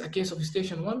peritonitis, a case of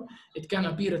station 1, it can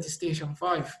appear at station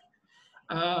 5.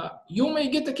 You may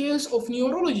get a case of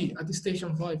neurology at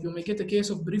station 5. You may get a case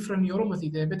of peripheral neuropathy,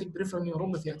 diabetic peripheral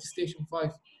neuropathy at station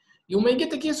 5. You may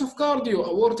get a case of cardio,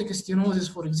 aortic stenosis,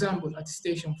 for example, at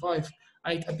station 5.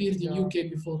 It appeared in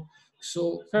UK before.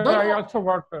 So, sir, I also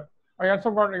got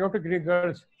aortic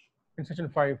regurg in session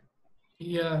 5.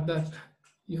 Yeah, that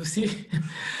you see,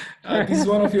 this is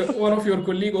one of your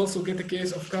colleagues also get a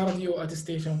case of cardio at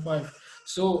station 5.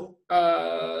 So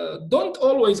don't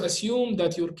always assume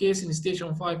that your case in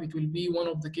station 5 it will be one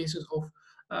of the cases of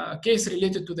case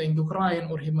related to the endocrine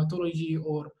or hematology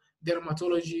or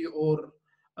dermatology or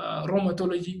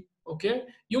rheumatology. Okay,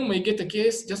 you may get a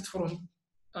case just from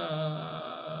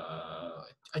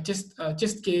a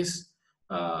chest case,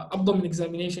 abdomen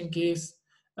examination case,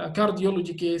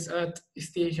 cardiology case at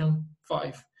station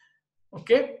 5.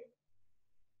 Okay.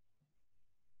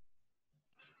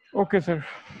 Okay, sir.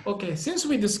 Okay, since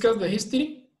we discussed the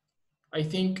history, I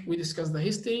think we discussed the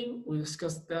history, we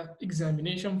discussed the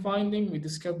examination finding, we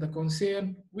discussed the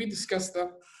concern, we discussed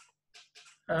the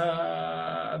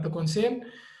concern,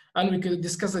 and we could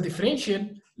discuss the differential.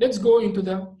 Let's go into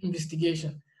the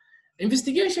investigation.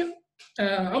 Investigation,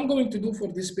 I'm going to do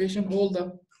for this patient all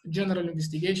the general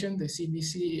investigation, the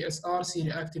CBC, ESR,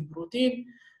 C-reactive protein,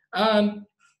 and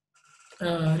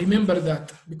remember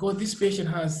that because this patient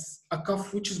has a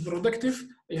cough which is productive,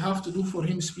 I have to do for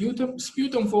him sputum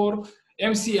for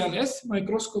MC&S,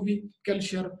 microscopy,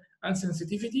 culture, and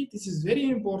sensitivity. This is very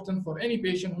important for any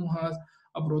patient who has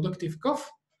a productive cough.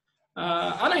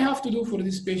 And I have to do for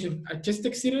this patient a chest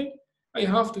X-ray. I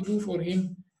have to do for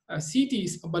him a CT,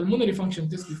 a pulmonary function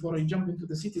test before I jump into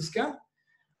the CT scan.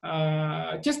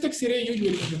 Chest X-ray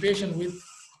usually in the patient with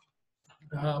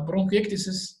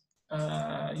bronchiectasis,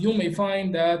 you may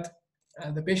find that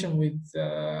the patient with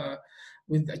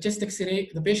a chest X-ray,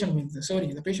 the patient with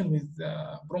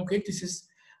bronchiectasis,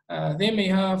 they may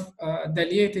have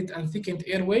dilated and thickened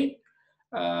airway.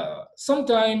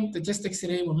 Sometimes the chest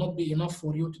X-ray will not be enough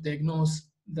for you to diagnose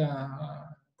the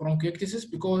bronchiectasis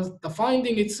because the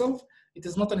finding itself, it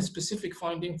is not a specific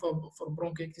finding for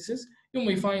bronchiectasis. You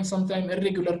may find sometimes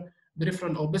irregular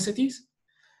peripheral obesities.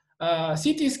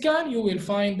 CT scan, you will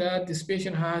find that this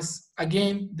patient has,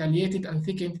 again, dilated and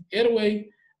thickened airway.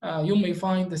 You may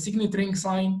find the signet ring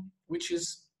sign, which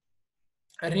is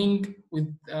a ring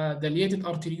with dilated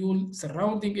arteriole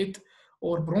surrounding it,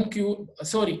 or bronchiole.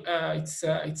 It's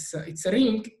a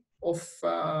ring of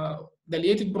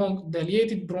dilated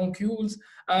bronchioles,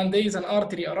 and there is an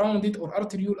artery around it or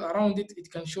arteriole around it.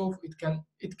 It can show. It can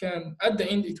at the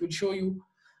end. It will show you.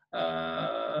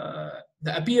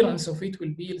 The appearance of it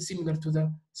will be similar to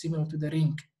the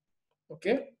ring.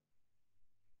 Okay.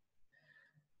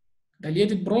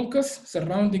 Dilated bronchus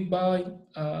surrounded by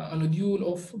a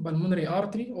nodule of pulmonary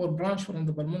artery or branch from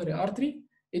the pulmonary artery.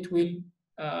 It will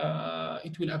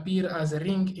appear as a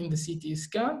ring in the CT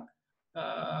scan.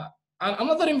 And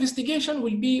another investigation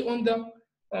will be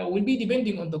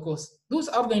depending on the cause. Those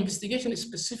are the investigations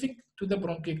specific to the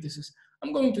bronchiectasis.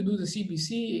 I'm going to do the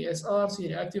CBC, ESR,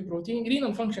 C-reactive protein,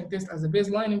 renal function test as a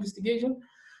baseline investigation.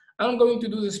 I'm going to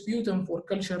do the sputum for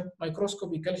culture,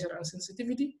 microscopy, culture, and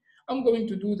sensitivity. I'm going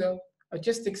to do the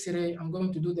chest X-ray. I'm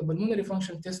going to do the pulmonary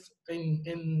function test.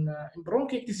 In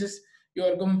bronchiectasis, you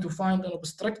are going to find an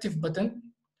obstructive button.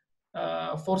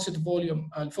 Forced volume,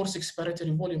 forced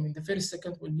expiratory volume in the first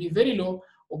second will be very low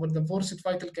over the forced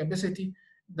vital capacity.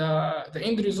 The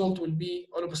end result will be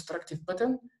an obstructive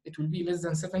button. It will be less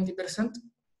than 70%,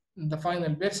 the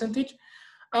final percentage.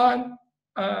 And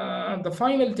the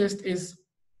final test is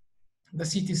the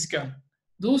CT scan.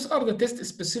 Those are the tests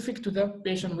specific to the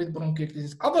patient with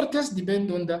bronchiectasis. Other tests depend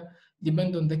on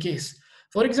the case.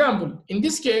 For example, in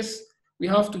this case, we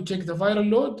have to check the viral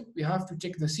load. We have to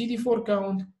check the CD4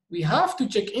 count. We have to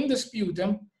check in the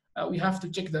sputum. We have to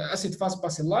check the acid-fast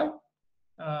bacilli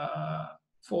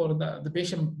for the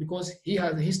patient because he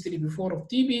has a history before of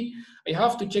TB. I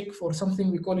have to check for something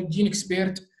we call it gene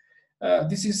expert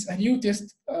This is a new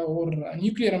test or a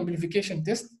nuclear amplification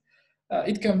test.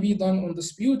 It can be done on the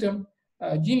sputum,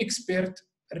 gene expert,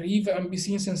 Riva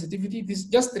ambicine sensitivity. This,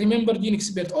 just remember gene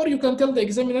expert, or you can tell the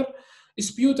examiner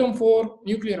sputum for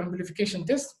nuclear amplification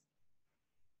test.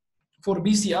 For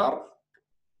BCR,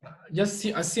 just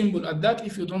see as simple as that.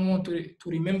 If you don't want to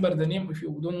remember the name, if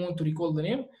you don't want to recall the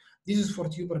name, this is for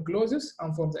tuberculosis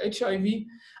and for the HIV.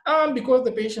 And because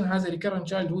the patient has a recurrent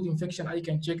childhood infection, I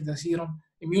can check the serum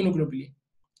immunoglobulin.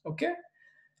 Okay.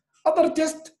 Other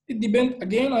tests, it depends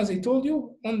again, as I told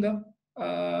you, on the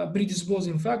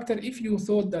predisposing factor. If you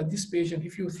thought that this patient,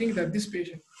 if you think that this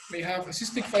patient may have a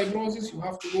cystic fibrosis, you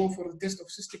have to go for the test of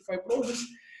cystic fibrosis.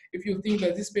 If you think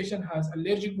that this patient has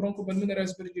allergic bronchopulmonary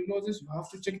aspergillosis, you have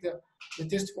to check the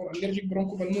test for allergic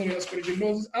bronchopulmonary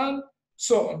aspergillosis, and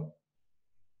so on.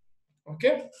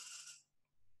 Okay.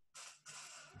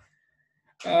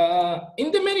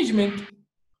 In the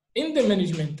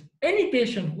management, any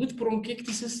patient with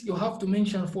bronchiectasis, you have to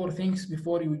mention 4 things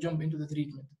before you jump into the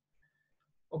treatment.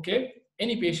 Okay,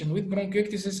 any patient with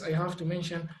bronchiectasis, I have to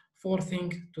mention 4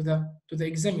 things to the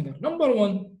examiner. Number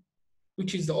 1,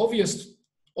 which is the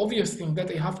obvious thing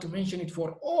that I have to mention it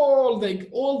for all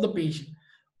the patient.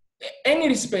 Any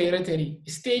respiratory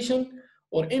station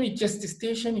or any chest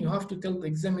station, you have to tell the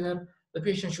examiner the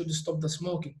patient should stop the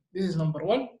smoking. This is number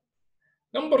 1.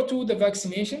 Number 2, the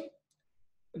vaccination,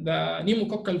 the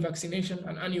pneumococcal vaccination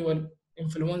and annual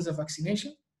influenza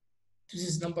vaccination. This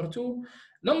is number 2.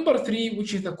 Number 3,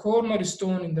 which is the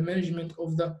cornerstone in the management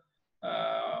of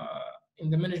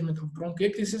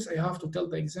bronchiectasis, I have to tell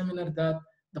the examiner that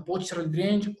the postural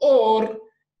drainage or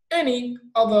any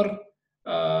other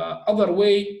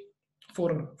way for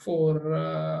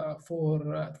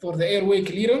the airway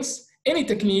clearance, any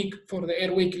technique for the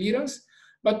airway clearance,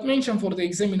 but mention for the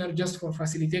examiner just for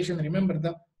facilitation. Remember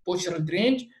the postural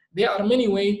drainage. There are many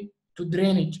ways to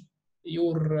drainage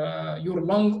your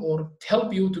lung or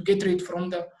help you to get rid from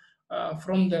the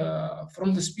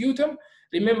sputum.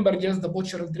 Remember just the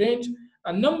postural drainage.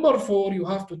 And number 4, you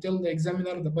have to tell the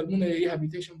examiner the pulmonary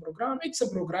rehabilitation program. It's a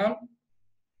program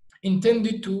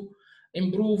intended to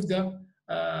improve the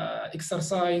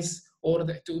exercise or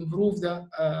to improve the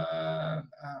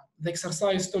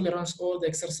exercise tolerance or the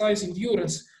exercise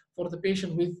endurance for the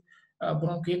patient with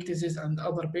bronchiectasis and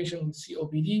other patients with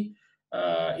COPD,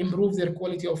 improve their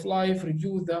quality of life,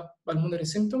 reduce the pulmonary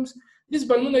symptoms. This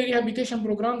pulmonary rehabilitation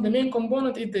program, the main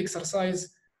component is the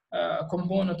exercise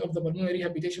component of the pulmonary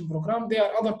rehabilitation program. There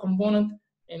are other components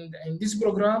in this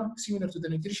program similar to the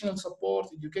nutritional support,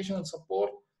 educational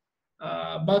support,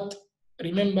 but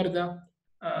remember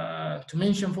to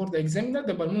mention for the examiner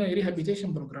the pulmonary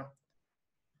rehabilitation program.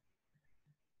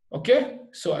 Okay,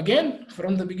 so again,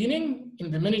 from the beginning, in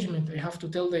the management, I have to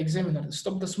tell the examiner to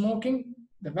stop the smoking,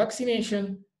 the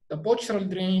vaccination, the postural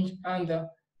drainage, and the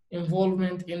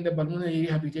involvement in the pulmonary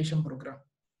rehabilitation program.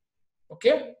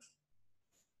 Okay?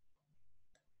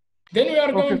 Then we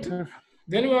are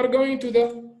going to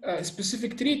the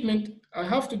specific treatment. I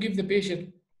have to give the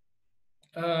patient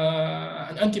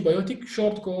an antibiotic,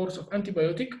 short course of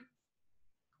antibiotic,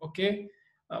 okay,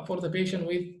 for the patient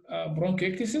with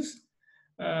bronchiectasis.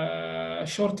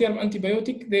 Short-term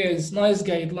antibiotic, there is nice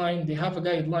guideline. They have a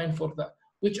guideline for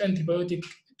which antibiotic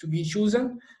to be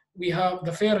chosen. We have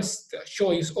the first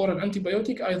choice oral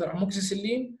antibiotic, either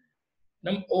amoxicillin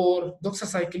or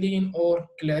doxycycline or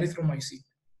clarithromycin.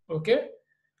 Okay.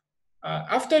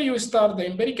 After you start the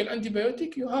empirical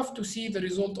antibiotic, you have to see the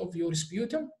result of your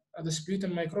sputum, the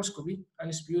sputum microscopy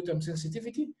and sputum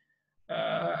sensitivity,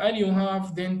 and you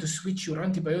have then to switch your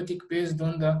antibiotic based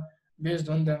on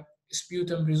the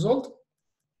sputum result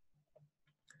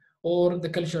or the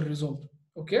culture result.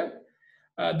 Okay,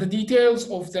 the details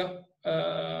of the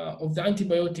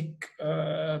antibiotic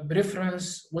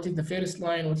preference, what is the first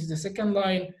line, what is the second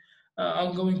line,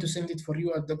 I'm going to send it for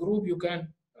you at the group. You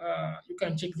can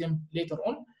check them later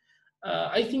on.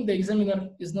 I think the examiner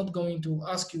is not going to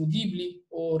ask you deeply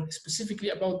or specifically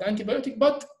about the antibiotic,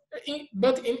 but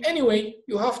in any way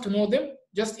you have to know them,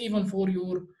 just even for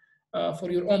your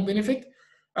own benefit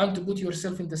and to put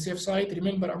yourself in the safe side.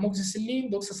 Remember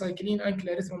amoxicillin, doxycycline, and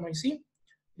clarithromycin.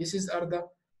 These are the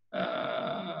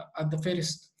at the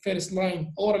first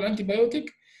line oral antibiotic.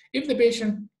 If the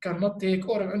patient cannot take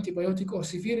oral antibiotic or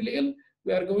severely ill,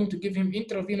 we are going to give him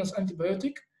intravenous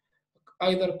antibiotic,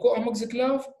 either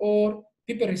co-amoxiclav or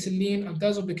piperacillin and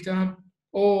tazobactam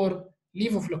or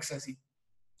levofloxacin.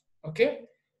 Okay.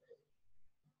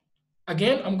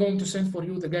 Again, I'm going to send for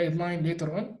you the guideline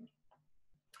later on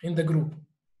in the group.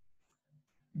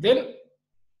 Then,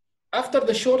 after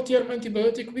the short-term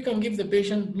antibiotic, we can give the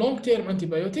patient long-term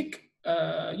antibiotic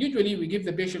usually we give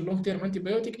the patient long-term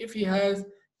antibiotic if he has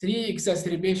 3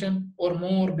 exacerbation or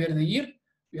more per the year.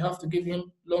 We have to give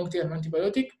him long-term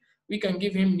antibiotic. We can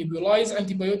give him nebulized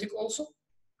antibiotic also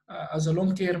as a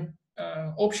long-term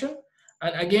option.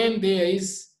 And again, there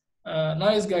is a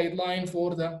nice guideline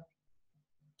for the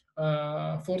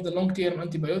long-term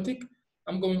antibiotic.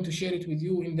 I'm going to share it with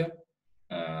you in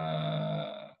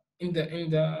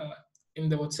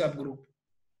the WhatsApp group.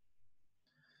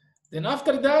 Then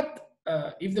after that,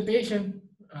 if the patient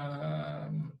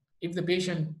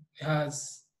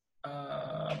has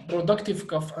productive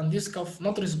cough and this cough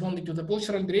not responding to the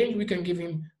postural drain, we can give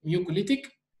him mucolytic.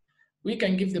 We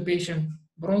can give the patient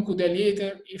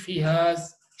bronchodilator if he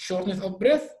has shortness of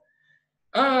breath,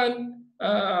 and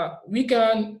we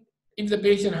can, if the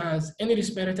patient has any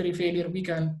respiratory failure, we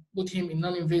can put him in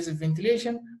non-invasive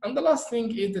ventilation. And the last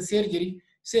thing is the surgery.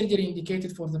 Surgery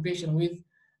indicated for the patient with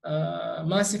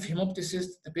massive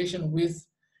hemoptysis, the patient with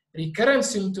recurrent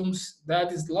symptoms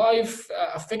that is life,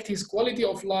 affect his quality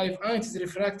of life, and it is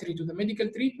refractory to the medical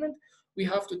treatment. We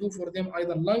have to do for them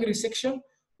either lung resection,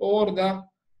 or the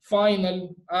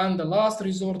final and the last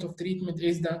resort of treatment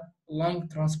is the lung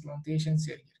transplantation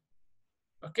surgery.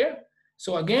 Okay,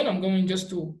 so again, I'm going just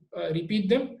to repeat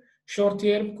them.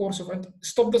 Short-term course of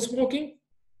stop the smoking,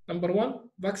 number 1,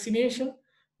 vaccination,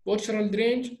 postural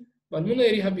drainage,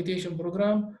 pulmonary rehabilitation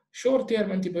program, short-term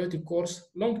antibiotic course,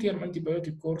 long-term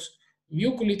antibiotic course,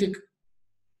 mucolytic,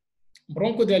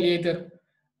 bronchodilator,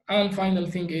 and final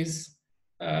thing is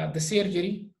the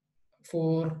surgery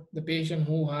for the patient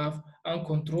who have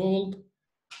uncontrolled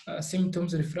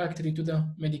symptoms refractory to the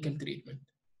medical treatment.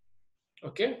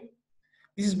 Okay.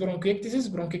 This is bronchiectasis.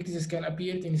 Bronchiectasis can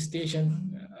appear in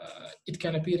station. It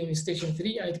can appear in station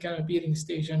 3, and it can appear in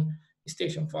station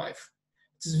 5.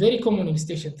 It is very common in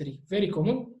station 3. Very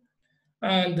common.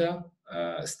 And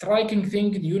striking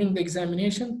thing during the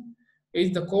examination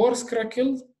is the coarse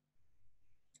crackles.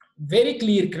 Very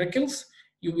clear crackles.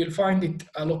 You will find it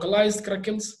localized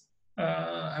crackles,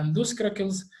 and those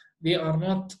crackles they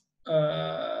get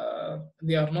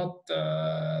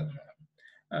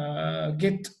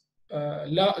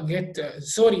a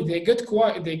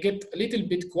little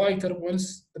bit quieter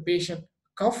once the patient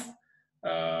cough.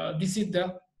 This is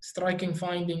the striking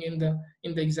finding in the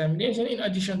examination, in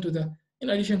addition to the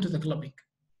clubbing.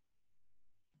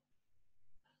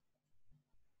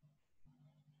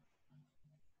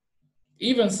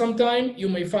 Even sometimes you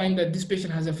may find that this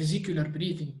patient has a vesicular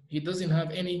breathing. He doesn't have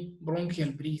any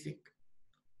bronchial breathing.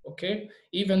 Okay,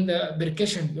 even the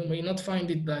percussion, you may not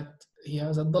find it that he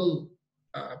has a dull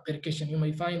percussion. You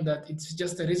may find that it's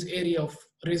just a area of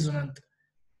resonant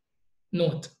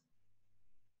note.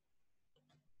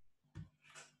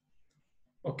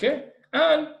 Okay,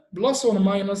 and plus or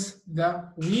minus the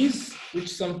wheeze, which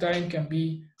sometimes can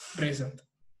be present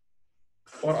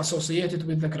or associated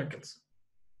with the crackles.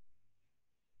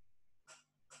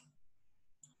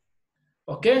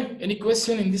 Okay, any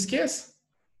question in this case?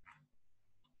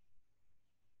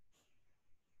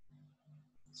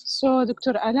 So,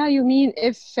 Dr. Ala, you mean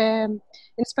if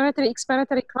inspiratory,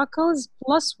 expiratory crackles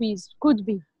plus wheeze could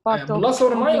be part of plus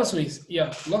or minus wheeze?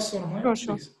 Yeah, plus or minus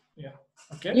wheeze. Yeah.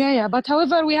 Okay. Yeah, but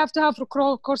however, we have to have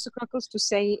coarse crackles to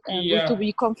say to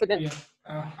be confident. Yeah.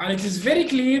 And it is very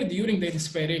clear during the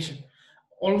inspiration.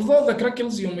 Although the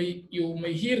crackles, you may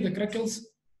hear the crackles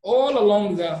all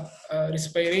along the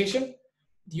respiration,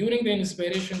 during the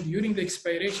inspiration, during the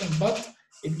expiration, but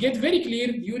it gets very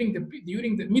clear during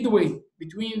the midway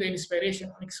between the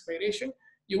inspiration and expiration.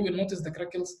 You will notice the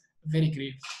crackles very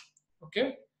clearly.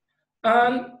 Okay,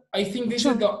 and I think this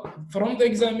is from the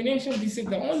examination, this is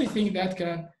the only thing that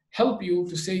can help you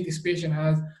to say this patient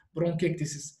has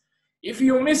bronchiectasis. If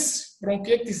you miss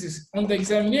bronchiectasis on the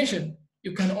examination,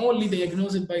 you can only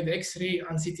diagnose it by the X-ray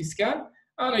and CT scan,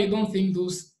 and I don't think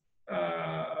those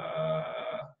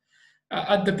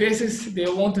at the PACES, they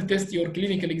want to test your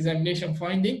clinical examination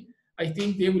finding. I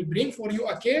think they will bring for you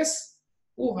a case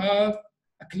who have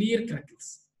a clear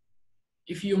crackles.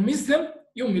 If you miss them,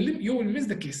 you will miss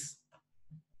the case,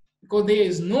 because there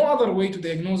is no other way to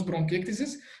diagnose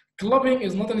bronchiectasis. Clubbing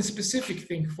is not a specific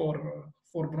thing for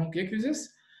bronchiectasis.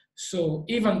 So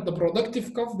even the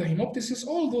productive cough, the hemoptysis,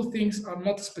 all those things are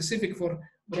not specific for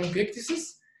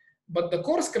bronchiectasis. But the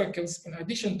coarse crackles, in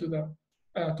addition to the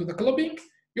clubbing,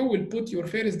 you will put your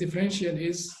first differential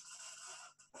is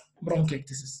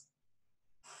bronchiectasis.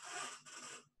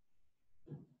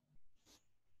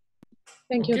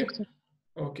 Thank you, Doctor.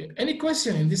 Okay. Any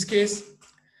question in this case?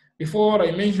 Before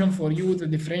I mention for you the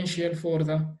differential for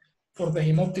the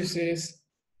hemoptysis,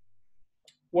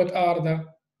 what are the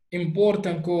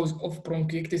important cause of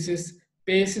bronchiectasis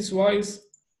PACES wise?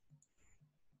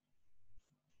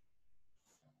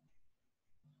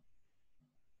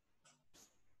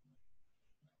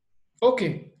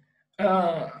 Okay.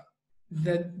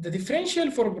 The differential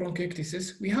for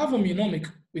bronchiectasis, we have a mnemonic.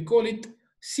 We call it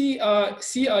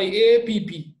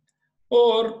CIA-PP,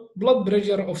 or blood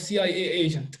pressure of CIA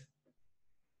agent.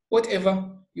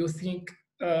 Whatever you think,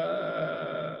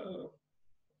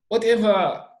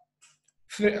 whatever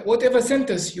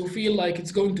sentence you feel like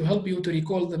it's going to help you to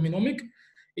recall the mnemonic,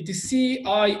 it is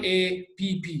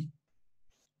CIA-PP.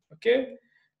 Okay,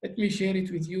 let me share it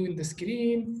with you in the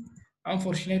screen.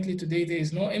 Unfortunately, today there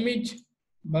is no image,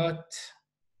 but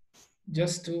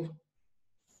just to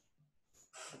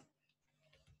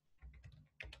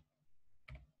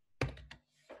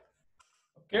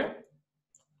okay,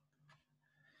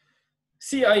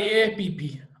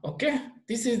 CIA-PP. Okay,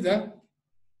 this is the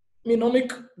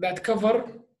mnemonic that cover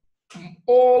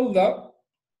all the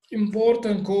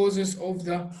important causes of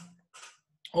the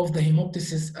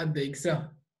hemoptysis at the exam.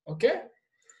 Okay,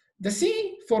 the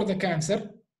C for the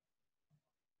cancer.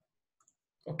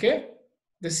 Okay,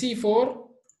 the C for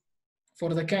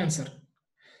the cancer.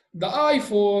 The I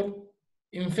for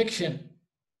infection,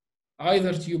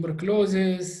 either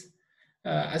tuberculosis,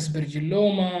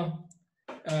 aspergilloma,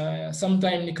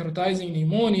 sometimes necrotizing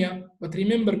pneumonia. But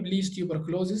remember, please,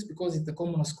 tuberculosis, because it's the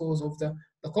commonest cause of the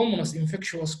commonest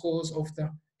infectious cause of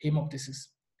the hemoptysis.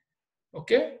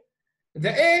 Okay, the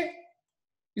A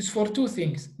is for two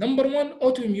things. Number one,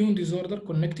 autoimmune disorder,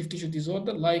 connective tissue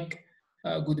disorder, like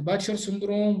Goodbatcher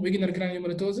syndrome, Wegener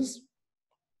granulomatosis.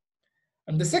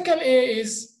 And the second A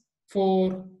is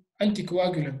for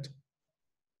anticoagulant.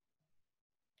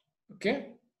 Okay.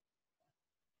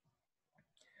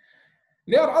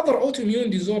 There are other autoimmune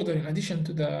disorders in addition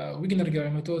to the Wegener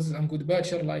granulomatosis and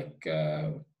Goodbatcher, like,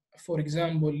 for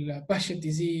example, Behçet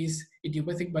disease,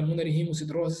 idiopathic pulmonary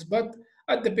hemosiderosis. But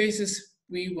at the PACES,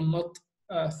 we will not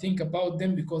think about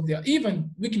them because they are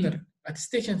even Wegener at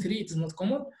station 3. It is not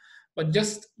common, but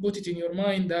just put it in your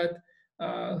mind that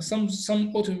some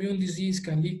autoimmune disease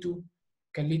can lead to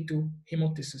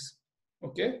hemoptysis.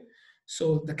 Okay,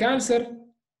 so the cancer,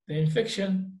 the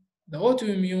infection, the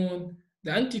autoimmune,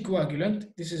 the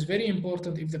anticoagulant. This is very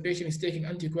important if the patient is taking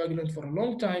anticoagulant for a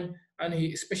long time, and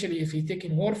especially if he's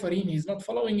taking warfarin, he's not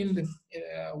following in the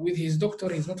with his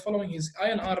doctor, he's not following his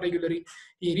INR regularly.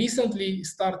 He recently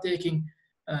started taking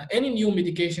any new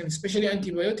medication, especially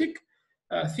antibiotic.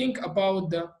 Think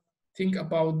about the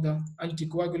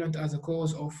anticoagulant as a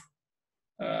cause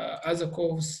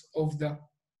of the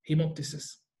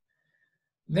hemoptysis.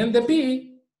 Then the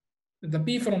B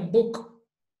from book.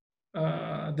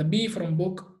 The B from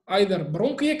book, either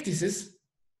bronchiectasis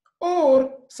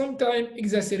or sometime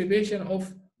exacerbation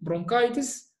of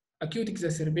bronchitis, acute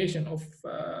exacerbation of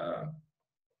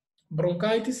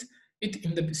bronchitis. It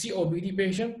in the COPD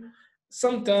patient,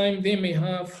 sometimes they may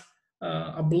have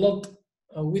a blood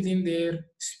within their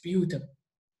sputum.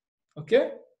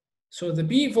 Okay, so the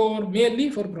B for mainly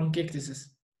for bronchiectasis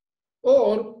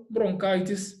or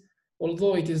bronchitis,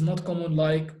 although it is not common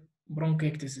like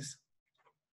bronchiectasis.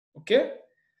 Okay.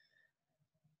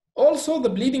 Also, the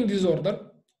bleeding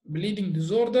disorder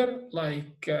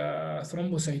like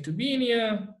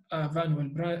thrombocytopenia, Van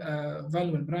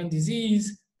Willebrand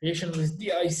disease, patient with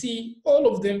DIC, all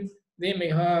of them, they may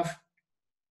have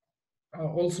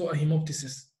also a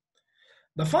hemoptysis.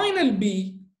 The final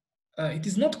B, it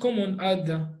is not common at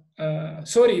the,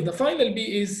 the final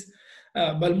B is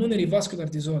pulmonary vascular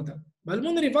disorder.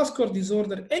 Pulmonary vascular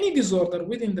disorder, any disorder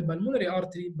within the pulmonary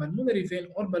artery, pulmonary vein,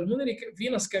 or pulmonary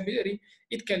venous capillary,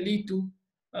 it can lead to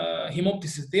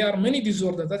hemoptysis. There are many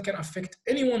disorders that can affect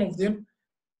any one of them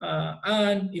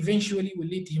and eventually will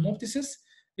lead to hemoptysis.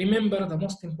 Remember, the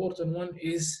most important one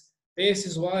is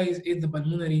PACES-wise is the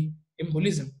pulmonary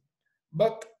embolism.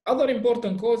 But other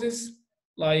important causes,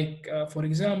 like, for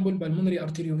example, pulmonary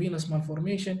arteriovenous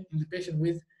malformation in the patient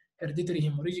with hereditary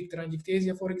hemorrhagic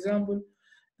telangiectasia, for example,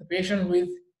 the patient with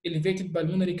elevated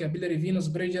pulmonary capillary venous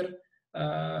pressure,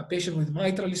 patient with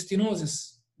mitral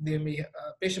stenosis. They may,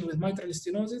 patient with mitral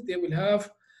stenosis, they will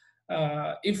have,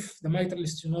 if the mitral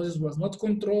stenosis was not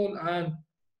controlled and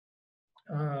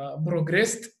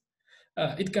progressed,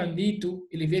 it can lead to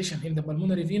elevation in the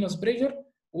pulmonary venous pressure,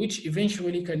 which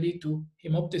eventually can lead to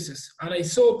hemoptysis. And I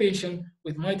saw a patient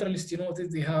with mitral stenosis,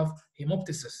 they have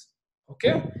hemoptysis.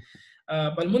 Okay,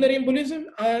 pulmonary embolism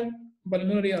and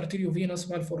pulmonary arteriovenous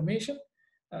malformation.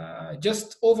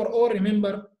 Just overall,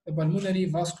 remember the pulmonary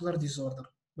vascular disorder.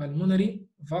 Pulmonary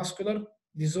vascular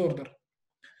disorder.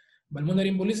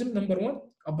 Pulmonary embolism, number one,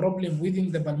 a problem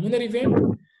within the pulmonary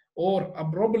vein or a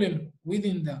problem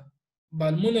within the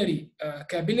pulmonary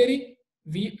capillary,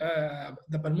 the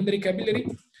pulmonary capillary,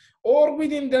 or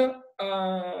within the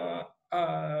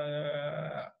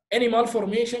any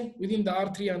malformation within the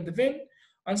artery and the vein,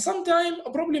 and sometimes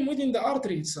a problem within the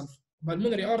artery itself,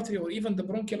 pulmonary artery or even the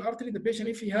bronchial artery. The patient,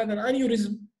 if he had an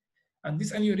aneurysm and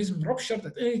this aneurysm ruptured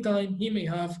at any time, he may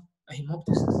have a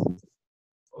hemoptysis.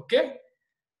 Okay?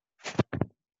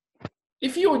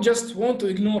 If you just want to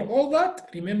ignore all that,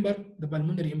 remember the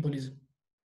pulmonary embolism.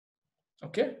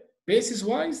 Okay? Basis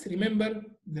wise, remember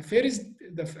the first,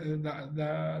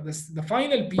 the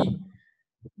final P,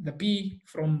 the P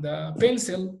from the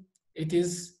pencil, it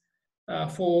is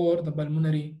for the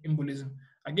pulmonary embolism.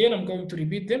 Again, I'm going to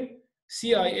repeat them: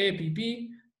 CIAPP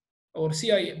or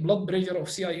CIA, blood pressure of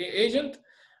CIA agent,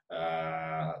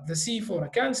 the C for a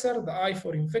cancer, the I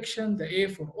for infection, the A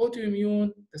for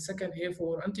autoimmune, the second A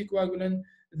for anticoagulant,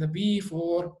 the B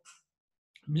for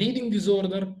bleeding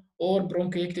disorder or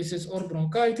bronchiectasis or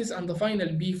bronchitis, and the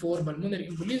final B for pulmonary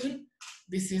embolism.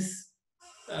 This is,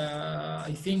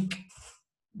 I think,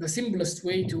 the simplest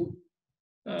way to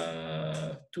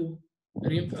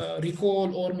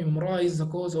recall or memorize the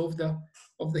cause of the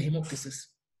hemoptysis.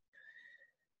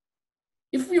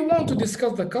 If we want to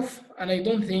discuss the cough, and I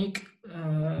don't think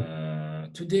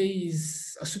today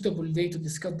is a suitable day to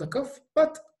discuss the cough,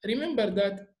 but remember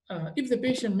that if the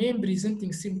patient main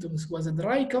presenting symptoms was a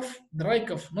dry cough,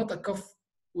 not a cough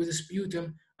with a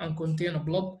sputum and contain a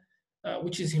blood,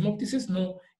 which is hemoptysis.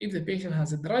 No, if the patient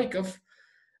has a dry cough,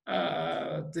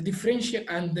 the differential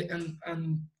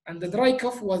and the dry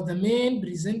cough was the main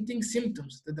presenting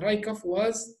symptoms. The dry cough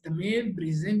was the main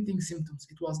presenting symptoms.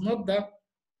 It was not the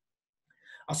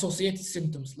associated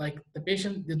symptoms, like the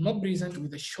patient did not present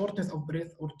with a shortness of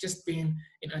breath or chest pain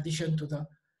in addition to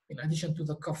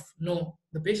the cough. No,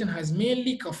 the patient has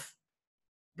mainly cough,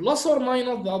 plus or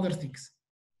minus the other things.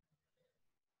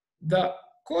 The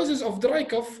causes of dry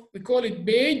cough, we call it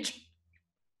beige,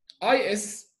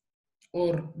 IS,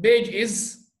 or beige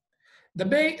is. The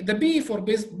B for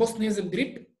post-nasal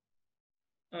drip.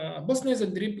 Post-nasal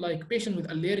drip, like patient with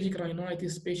allergic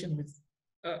rhinitis, patient with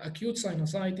acute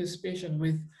sinusitis, patient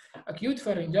with acute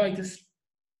pharyngitis,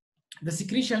 the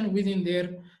secretion within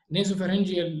their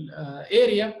nasopharyngeal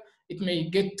area, it may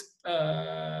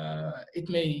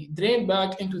drain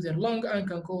back into their lung and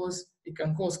it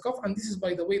can cause cough. And this is,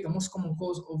 by the way, the most common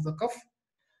cause of the cough.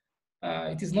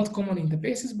 It is not common in the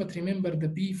PACES, but remember the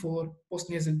B for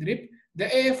post-nasal drip,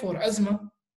 the A for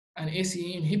asthma and ACE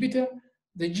inhibitor,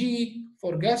 the G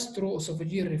for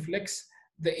gastroesophageal reflex,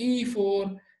 the E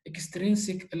for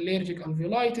extrinsic allergic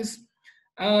alveolitis,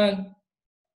 and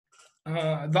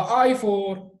the I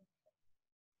for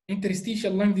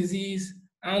interstitial lung disease,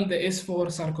 and the S for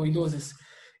sarcoidosis.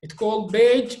 It's called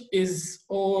beige is,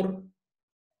 or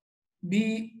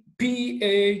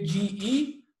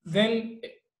PAGE, then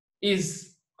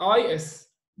is IS,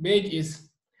 beige is.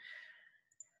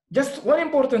 Just one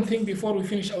important thing before we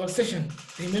finish our session.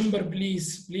 Remember,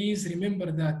 please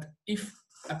remember that if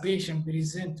a patient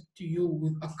presents to you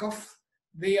with a cough,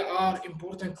 there are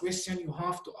important questions you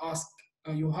have to ask.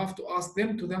 You have to ask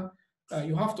them to the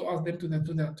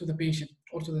patient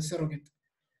or to the surrogate.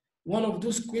 One of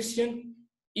those questions,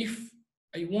 if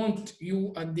I want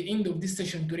you at the end of this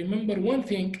session to remember one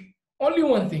thing, only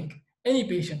one thing: any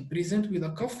patient present with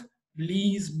a cough,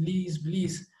 please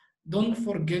don't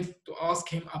forget to ask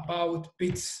him about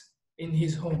pets in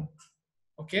his home.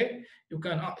 Okay, you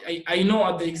can. I know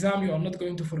at the exam you are not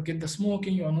going to forget the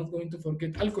smoking, you are not going to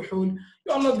forget alcohol,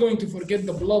 you are not going to forget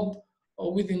the blood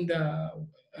or within the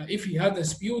if he had a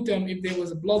sputum, if there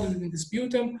was a blood within the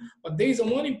sputum. But there is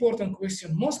one important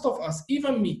question most of us,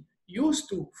 even me, used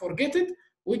to forget it,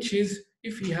 which is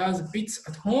if he has pets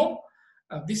at home.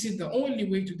 This is the only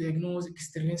way to diagnose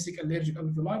extrinsic allergic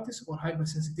alveolitis or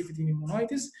hypersensitivity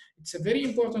pneumonitis. It's a very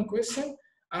important question,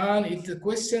 and it's a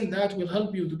question that will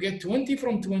help you to get 20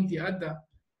 from 20 at the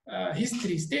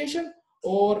history station,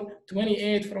 or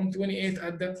 28 from 28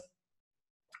 at the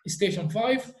station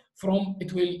 5.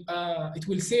 It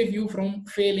will save you from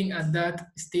failing at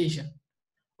that station.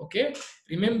 Okay,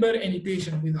 remember, any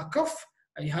patient with a cough,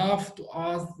 I have to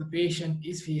ask the patient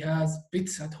if he has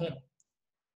pets at home.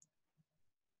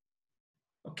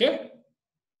 Okay,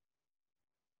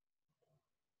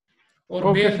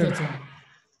 or bears at home.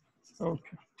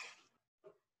 Okay.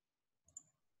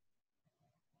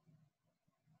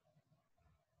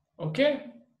 Okay,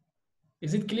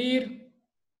 is it clear?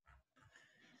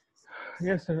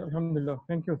 Yes, sir. Alhamdulillah.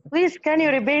 Thank you, sir. Please, can you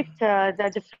repeat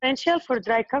the differential for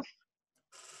dry cough?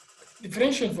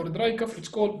 Differential for dry cough, it's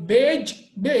called beige,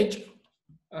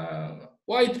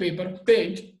 white paper,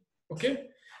 beige. Okay,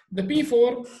 the P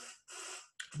for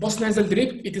post-nasal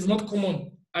drip, it is not common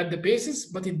at the PACES,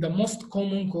 but it's the most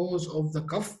common cause of the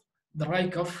cough, dry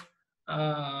cough,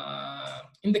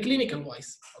 in the clinical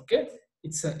wise. Okay,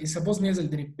 it's a post-nasal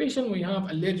drip patient. We have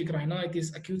allergic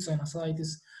rhinitis, acute sinusitis,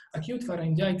 acute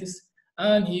pharyngitis,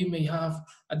 and he may have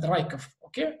a dry cough.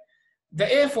 Okay,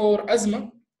 the A for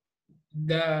asthma.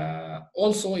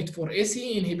 Also it for ACE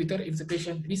inhibitor if the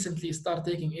patient recently start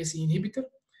taking ACE inhibitor.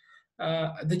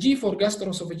 The G for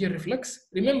gastroesophageal reflux.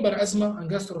 Remember, asthma and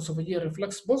gastroesophageal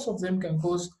reflux, both of them can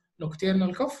cause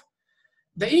nocturnal cough.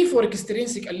 The E for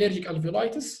extrinsic allergic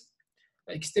alveolitis.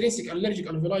 Extrinsic allergic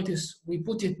alveolitis, we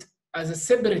put it as a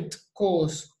separate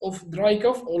cause of dry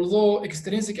cough, although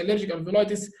extrinsic allergic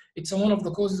alveolitis, it's one of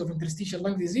the causes of interstitial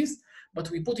lung disease, but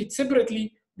we put it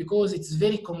separately because it's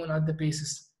very common at the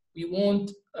PACES. We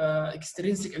want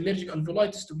extrinsic allergic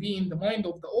alveolitis to be in the mind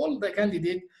of all the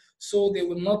candidate, so they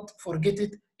will not forget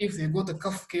it if they got a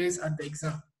cough case at the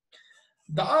exam.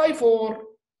 The I for,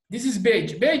 this is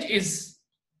beige. Beige is,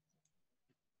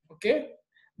 okay?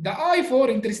 The I for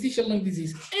interstitial lung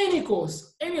disease. Any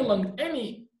cause,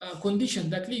 any condition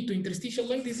that lead to interstitial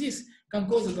lung disease can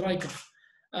cause a dry cough.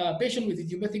 Patient with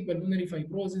idiopathic pulmonary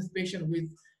fibrosis, patient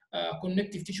with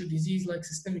connective tissue disease like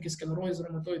systemic sclerosis,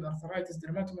 rheumatoid arthritis,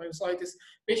 dermatomyositis,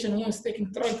 patient who is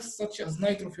taking drugs such as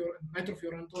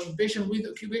nitrofurantoin, patient with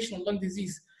occupational lung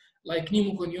disease like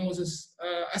pneumoconiosis,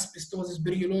 asbestosis,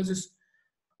 berylliosis,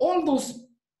 all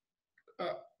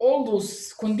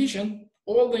those conditions,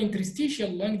 all the interstitial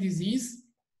lung diseases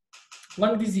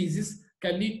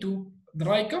can lead to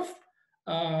dry cough.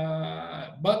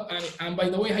 And by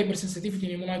the way, hypersensitivity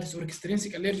pneumonitis or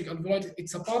extrinsic allergic alveolitis,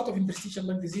 it's a part of interstitial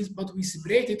lung disease, but we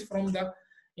separate it from the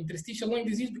interstitial lung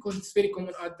disease because it's very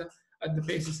common at the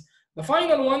PACES. The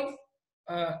final one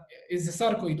is the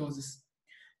sarcoidosis.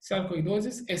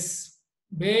 Sarcoidosis, S.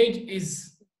 Beige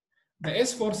is the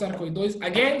S for sarcoidosis.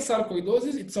 Again,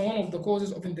 sarcoidosis, it's one of the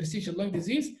causes of interstitial lung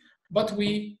disease, but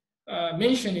we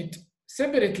mention it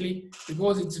separately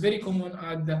because it's very common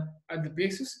at the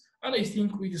PACES. And I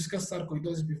think we discussed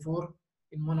sarcoidosis before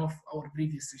in one of our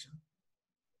previous sessions.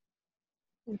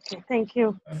 Okay, thank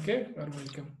you. Okay, you're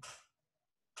welcome.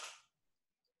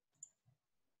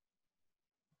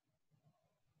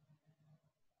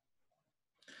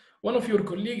 One of your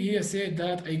colleagues here said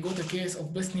that I got a case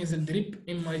of breast nasal drip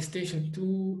in my station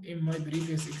 2 in my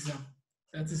previous exam.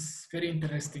 That is very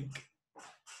interesting.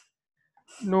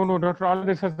 No, Dr. All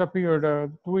this has appeared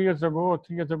 2 years ago or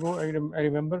 3 years ago. I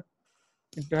remember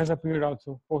it has appeared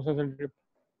also post-nasal drip.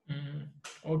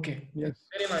 Okay. Yes.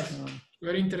 Very nice.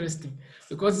 Very interesting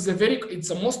because it's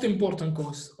a most important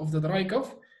cause of the dry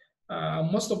cough.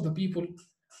 Most of the people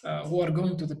who are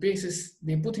going to the PACES,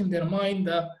 they put in their mind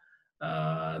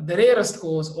the rarest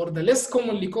cause or the less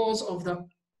commonly cause of the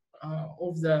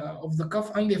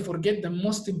cough, and they forget the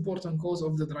most important cause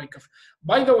of the dry cough.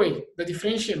 By the way, the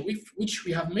differential which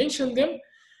we have mentioned them,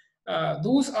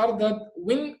 those are that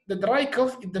when the dry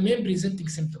cough is the main presenting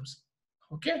symptoms.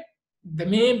 Okay, the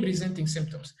main presenting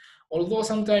symptoms. Although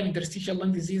sometimes interstitial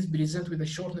lung disease present with a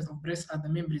shortness of breath as the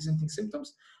main presenting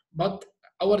symptoms, but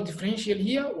our differential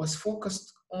here was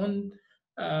focused on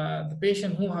the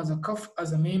patient who has a cough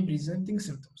as a main presenting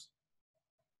symptoms.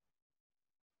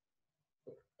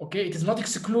 Okay, it is not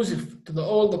exclusive to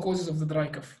all the causes of the dry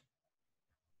cough.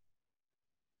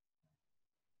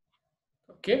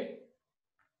 Okay.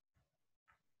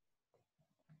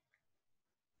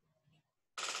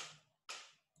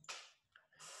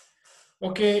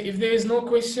 Okay, if there is no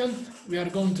question, we are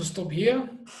going to stop here.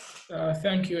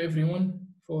 Thank you everyone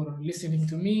for listening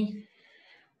to me.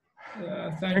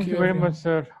 Thank you very much,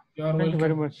 sir. You are Thank welcome. you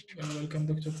very much. You are welcome,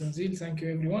 Dr. Tanzil. Thank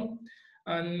you everyone.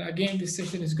 And again, this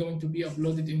session is going to be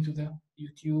uploaded into the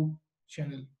YouTube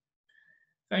channel.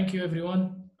 Thank you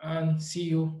everyone, and see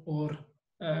you, or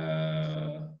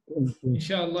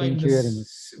inshallah, Thank you very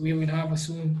much. we will have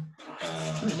soon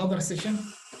another session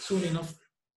soon enough,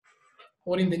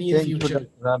 or in the near future. Thank you,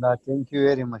 Dr. Rana. Thank you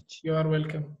very much. You are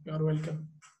welcome. You are welcome.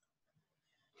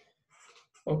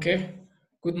 Okay.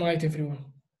 Good night, everyone.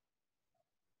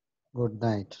 Good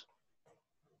night.